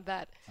don't know about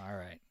that. All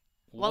right.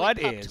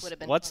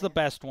 What's the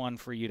best one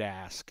for you to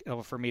ask,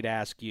 or for me to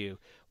ask you?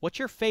 What's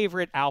your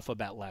favorite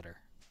alphabet letter?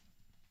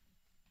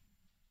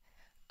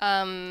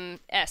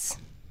 S.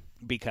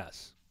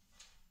 Because?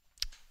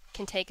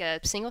 Can take a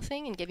single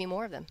thing and give you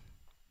more of them.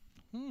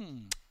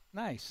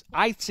 Nice.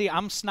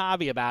 I'm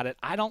snobby about it.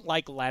 I don't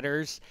like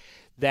letters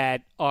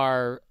that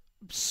are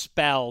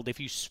spelled. If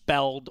you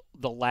spelled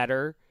the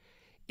letter,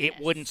 it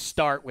wouldn't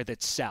start with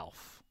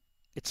itself.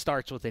 It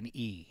starts with an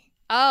E.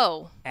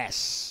 Oh.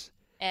 S.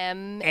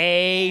 M.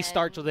 A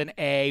starts with an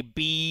A.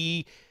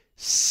 B.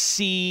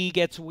 C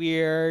gets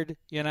weird,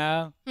 you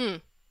know?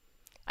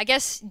 I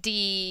guess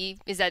D,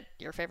 is that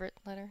your favorite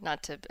letter?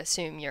 Not to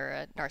assume you're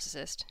a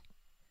narcissist.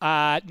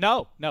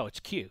 No, it's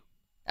Q.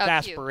 Oh,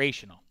 it's Q.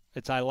 aspirational.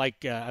 I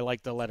like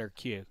the letter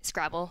Q.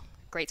 Scrabble.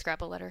 Great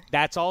Scrabble letter.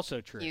 That's also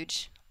true.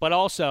 Huge. But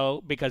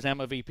also, because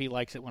Emma VP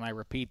likes it when I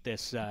repeat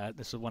this,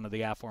 this is one of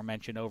the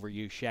aforementioned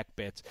overused Sheck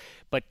bits.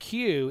 But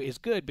Q is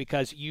good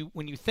because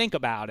when you think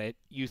about it,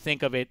 you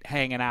think of it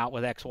hanging out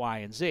with X, Y,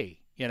 and Z.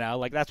 You know,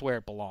 like that's where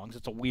it belongs.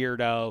 It's a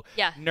weirdo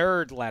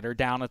nerd letter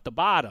down at the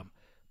bottom.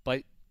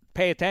 But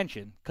pay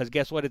attention, because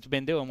guess what it's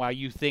been doing while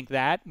you make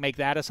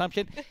that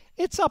assumption?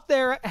 It's up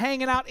there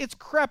hanging out. It's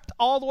crept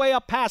all the way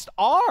up past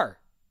R.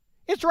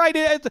 It's right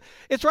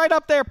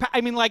up there.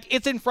 I mean, like,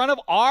 it's in front of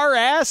R,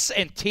 S,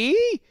 and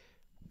T.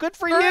 Good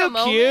for you,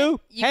 Q.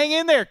 Hang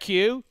in there,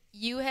 Q.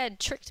 You had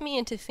tricked me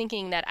into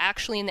thinking that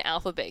actually in the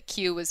alphabet,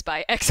 Q was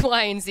by X,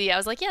 Y, and Z. I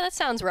was like, yeah, that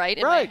sounds right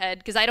in my head,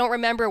 because I don't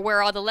remember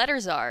where all the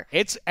letters are.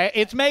 It's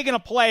making a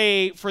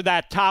play for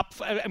that top.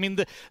 I mean,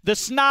 the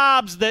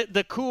snobs,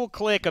 the cool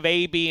clique of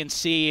A, B, and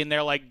C, and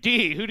they're like,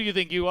 D, who do you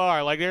think you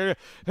are? Like,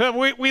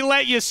 we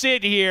let you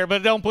sit here,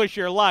 but don't push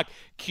your luck.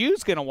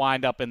 Q's going to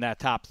wind up in that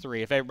top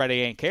 3 if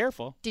everybody ain't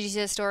careful. Did you see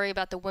the story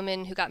about the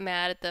woman who got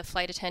mad at the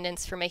flight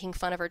attendants for making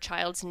fun of her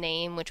child's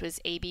name, which was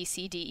A, B,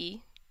 C, D,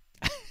 E?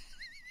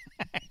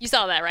 You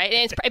saw that, right?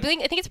 And I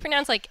think it's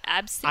pronounced like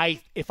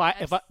ABCD.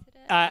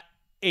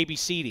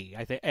 ABCD,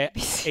 I think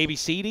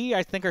ABCD,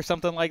 I think, or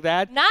something like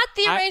that. Not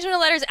the arrangement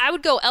of letters. I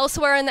would go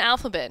elsewhere in the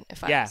alphabet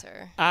if I was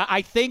her.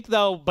 I think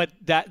though, but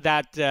that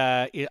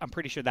I'm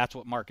pretty sure that's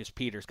what Marcus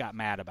Peters got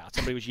mad about.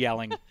 Somebody was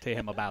yelling to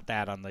him about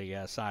that on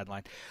the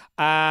sideline.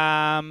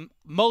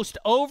 Most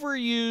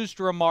overused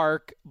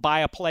remark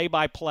by a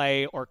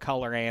play-by-play or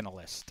color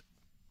analyst.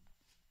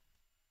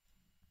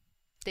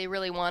 They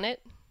really want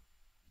it.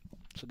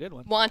 It's a good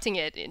one. Wanting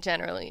it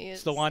generally.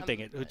 It's the wanting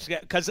it.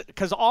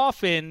 Because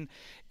often,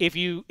 if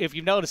you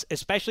notice,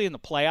 especially in the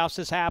playoffs,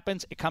 this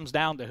happens. It comes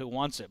down to who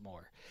wants it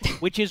more,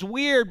 which is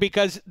weird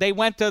because they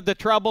went to the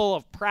trouble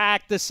of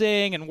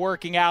practicing and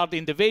working out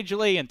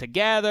individually and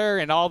together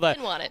and all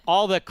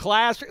the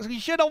class. You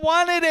should have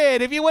wanted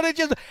it if you would have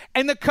just.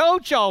 And the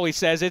coach always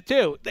says it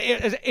too.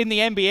 In the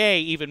NBA,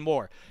 even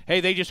more. Hey,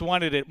 they just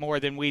wanted it more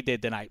than we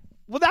did tonight.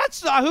 Well,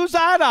 that's who's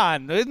that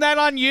on? Isn't that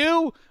on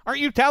you? Aren't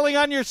you telling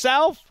on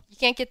yourself? You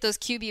can't get those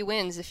QB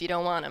wins if you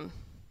don't want them.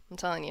 I'm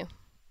telling you.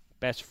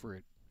 Best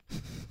fruit.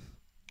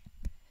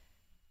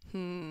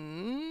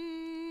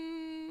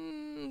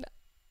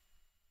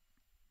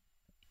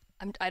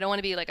 I don't want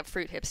to be like a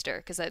fruit hipster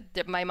because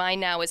my mind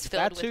now is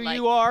filled with That's who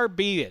you are.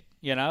 Be it.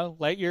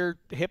 Let your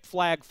hip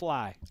flag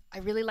fly. I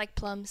really like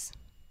plums.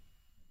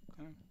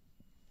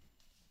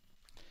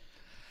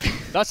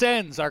 Thus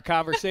ends our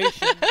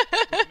conversation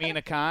with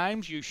Mina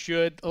Kimes. You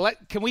should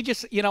can we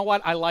just, you know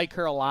what? I like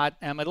her a lot,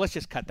 Emma. Let's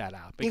just cut that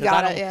out. Because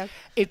yeah.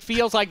 It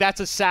feels like that's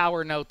a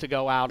sour note to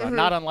go out on,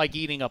 not unlike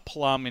eating a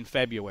plum in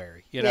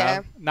February.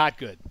 Yeah. Not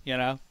good,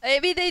 I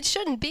mean, they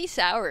shouldn't be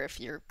sour if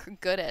you're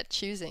good at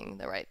choosing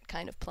the right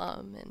kind of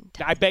plum. And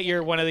I bet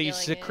you're one of these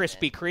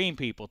Krispy Kreme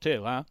people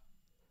too, huh?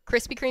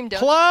 Krispy Kreme donuts.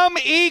 Plum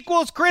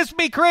equals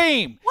Krispy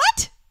Kreme.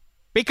 What?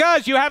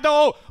 Because you have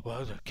the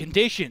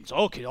conditions.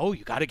 Okay,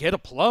 you got to get a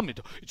plum.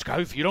 It's got,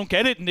 if you don't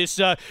get it in this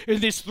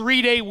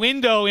 3-day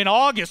window in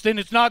August, then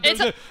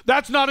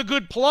that's not a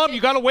good plum.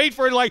 You got to wait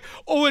for it.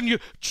 And you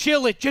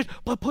chill it.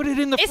 But put it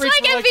in the fridge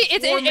for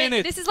 4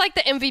 minutes. This is like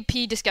the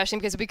MVP discussion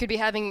because we could be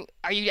having.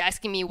 Are you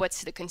asking me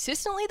what's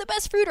consistently the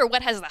best fruit, or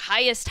what has the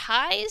highest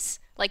highs?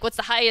 Like what's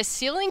the highest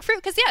ceiling fruit?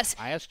 Because yes,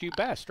 I asked you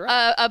best,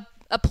 right?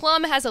 A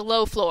plum has a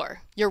low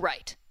floor. You're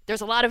right.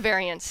 There's a lot of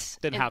variance.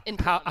 Then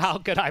how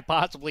could I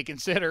possibly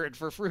consider it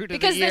for fruit of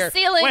the year? Because the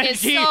ceiling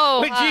is so high.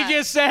 When she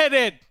just said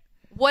it.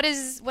 What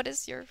is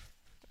your?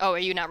 Oh, are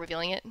you not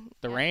revealing it?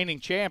 The reigning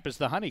champ is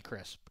the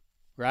Honeycrisp,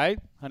 right?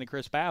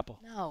 Honeycrisp apple.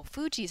 No,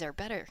 Fuji's are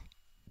better.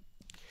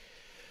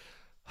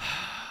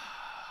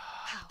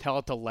 Tell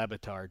it to Le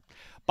Batard.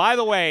 By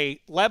the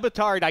way, Le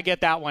Batard, I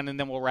get that one, and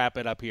then we'll wrap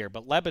it up here.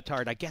 But Le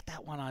Batard, I get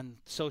that one on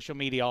social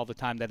media all the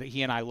time that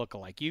he and I look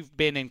alike. You've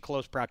been in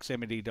close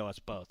proximity to us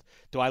both.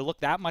 Do I look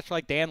that much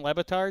like Dan Le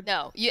Batard?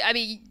 No.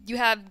 You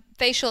have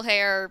facial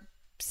hair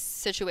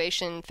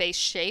situation, face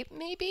shape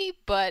maybe,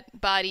 but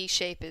body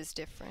shape is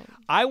different.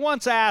 I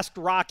once asked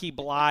Rocky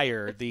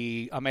Bleier,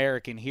 the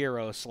American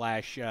hero /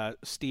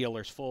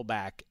 Steelers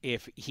fullback,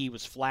 if he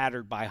was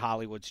flattered by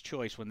Hollywood's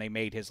choice when they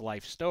made his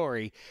life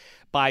story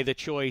by the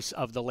choice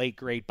of the late,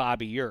 great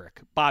Bobby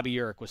Urich. Bobby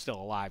Urich was still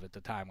alive at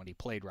the time when he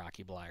played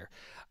Rocky Bleier.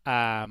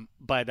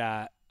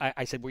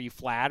 I said, were you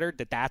flattered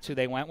that that's who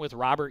they went with,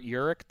 Robert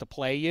Urich, to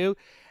play you?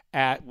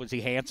 Was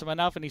he handsome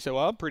enough? And he said,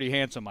 well, I'm pretty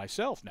handsome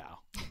myself now.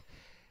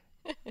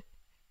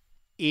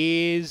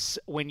 Is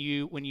when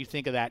you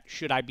think of that,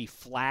 should I be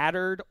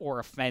flattered or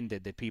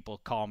offended that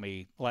people call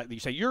me, like you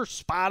say, you're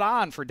spot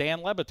on for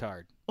Dan Le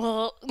Batard?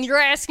 Well, you're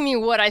asking me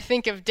what I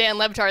think of Dan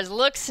Le Batard's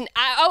looks, and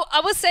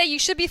I would say you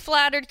should be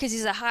flattered because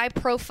he's a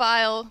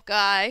high-profile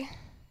guy,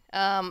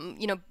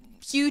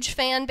 huge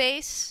fan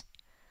base.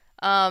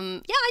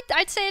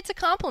 I'd say it's a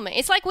compliment.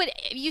 It's like, have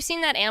you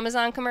seen that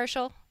Amazon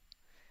commercial?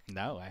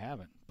 No, I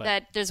haven't. But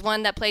that there's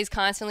one that plays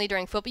constantly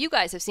during football. You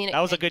guys have seen it. That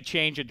was a good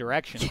change of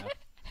direction, though.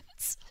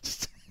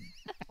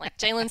 Like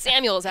Jalen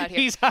Samuels out here.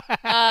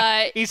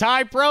 He's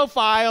high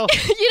profile.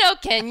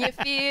 Can you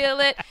feel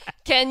it?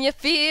 Can you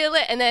feel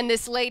it? And then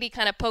this lady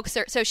kind of pokes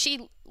her. So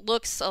she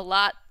looks a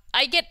lot.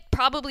 I get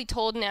probably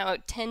told now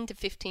 10 to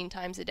 15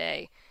 times a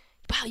day,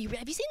 wow,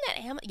 have you seen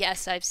that?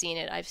 Yes, I've seen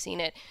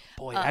it.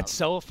 Boy, that's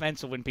so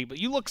offensive when people,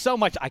 you look so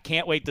much, I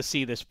can't wait to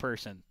see this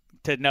person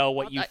to know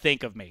what you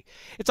think of me.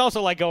 It's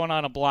also like going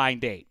on a blind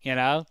date,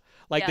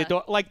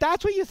 Like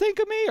that's what you think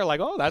of me, or like,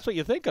 oh, that's what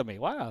you think of me.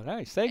 Wow,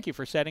 nice. Thank you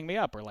for setting me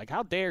up. Or like,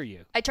 how dare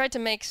you? I tried to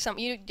make some. Have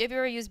you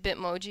ever used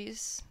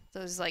Bitmojis?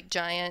 Those like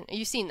giant.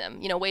 You've seen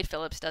them. Wade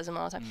Phillips does them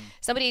all the time.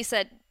 Somebody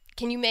said,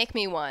 "Can you make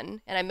me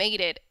one?" And I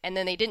made it, and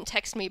then they didn't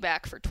text me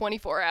back for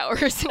 24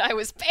 hours, and I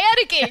was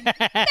panicking.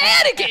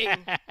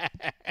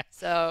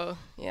 So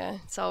yeah,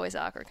 it's always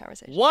an awkward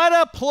conversation. What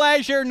a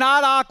pleasure!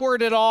 Not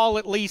awkward at all.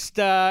 At least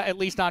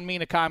on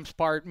Mina Kimes'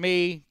 part.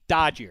 Me,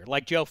 dodgier,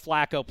 like Joe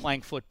Flacco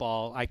playing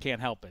football. I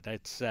can't help it.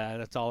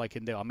 That's all I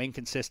can do. I'm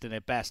inconsistent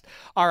at best.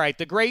 All right,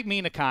 the great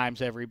Mina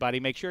Kimes, everybody.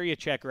 Make sure you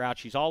check her out.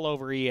 She's all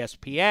over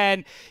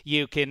ESPN.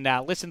 You can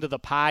listen to the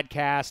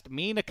podcast,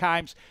 Mina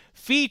Kimes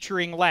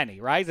featuring Lenny,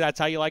 right? That's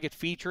how you like it,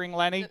 featuring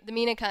Lenny? The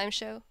Mina Kimes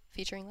Show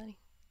featuring Lenny.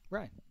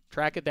 Right.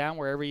 Track it down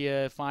wherever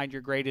you find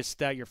your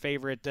your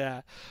favorite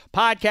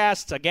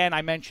podcasts. Again,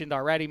 I mentioned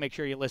already, make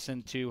sure you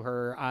listen to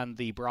her on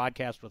the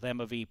broadcast with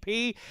Emma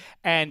VP.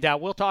 And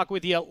we'll talk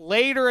with you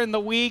later in the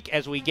week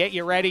as we get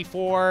you ready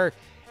for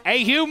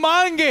a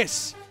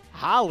humongous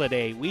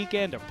holiday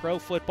weekend of pro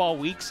football,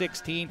 Week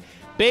 16.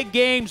 Big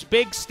games,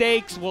 big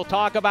stakes. We'll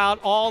talk about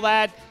all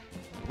that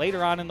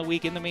later on in the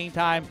week. In the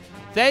meantime,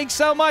 thanks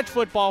so much,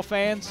 football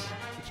fans.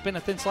 It's been a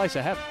thin slice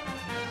of heaven.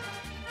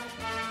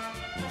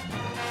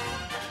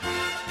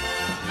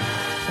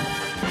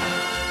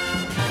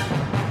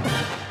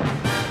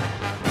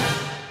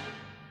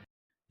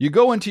 You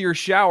go into your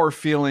shower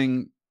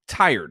feeling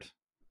tired,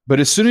 but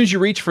as soon as you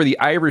reach for the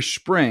Irish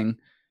Spring,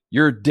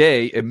 your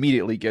day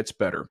immediately gets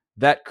better.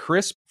 That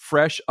crisp,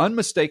 fresh,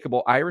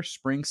 unmistakable Irish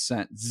Spring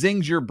scent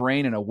zings your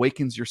brain and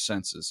awakens your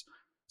senses.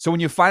 So when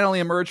you finally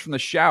emerge from the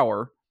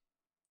shower,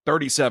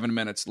 37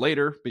 minutes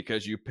later,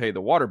 because you pay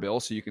the water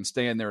bill so you can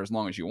stay in there as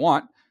long as you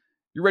want,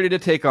 you're ready to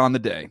take on the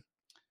day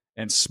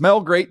and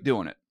smell great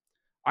doing it.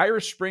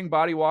 Irish Spring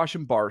Body Wash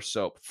and Bar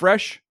Soap.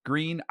 Fresh,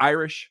 green,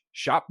 Irish.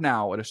 Shop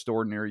now at a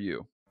store near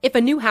you. If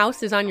a new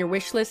house is on your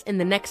wish list in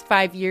the next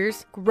 5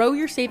 years, grow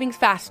your savings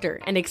faster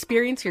and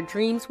experience your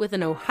dreams with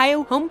an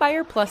Ohio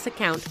Homebuyer Plus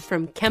account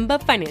from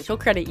Kemba Financial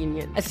Credit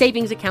Union. A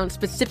savings account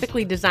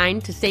specifically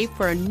designed to save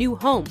for a new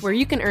home, where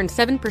you can earn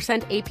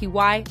 7%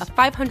 APY,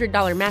 a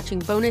 $500 matching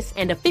bonus,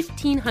 and a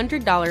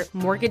 $1,500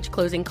 mortgage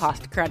closing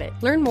cost credit.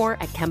 Learn more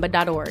at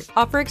Kemba.org.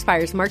 Offer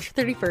expires March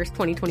 31st,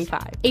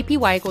 2025.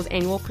 APY equals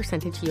annual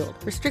percentage yield.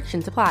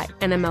 Restrictions apply.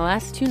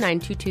 NMLS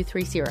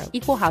 292230.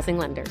 Equal housing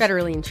lender.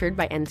 Federally insured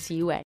by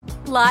NCUA.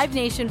 Live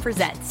Nation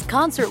presents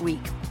Concert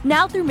Week.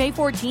 Now through May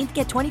 14th,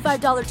 get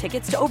 $25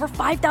 tickets to over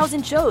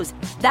 5,000 shows.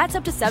 That's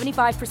up to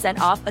 75%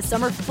 off a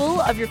summer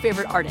full of your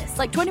favorite artists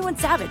like 21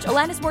 Savage,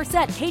 Alanis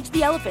Morissette, Cage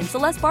the Elephant,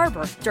 Celeste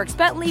Barber, Dierks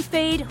Bentley,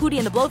 Fade, Hootie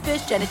and the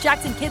Blowfish, Janet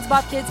Jackson, Kids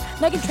Bop Kids,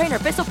 Meghan Trainor,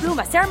 Peso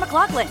Pluma, Sarah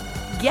McLachlan.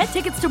 Get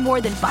tickets to more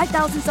than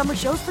 5,000 summer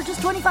shows for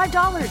just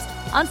 $25.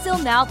 Until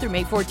now through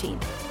May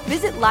 14th.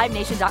 Visit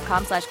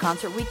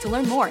LiveNation.com/Concert Week to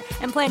learn more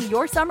and plan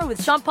your summer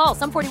with Sean Paul,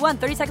 Sum 41,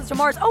 30 Seconds to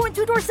Mars, and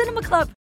Two Door Cinema Club.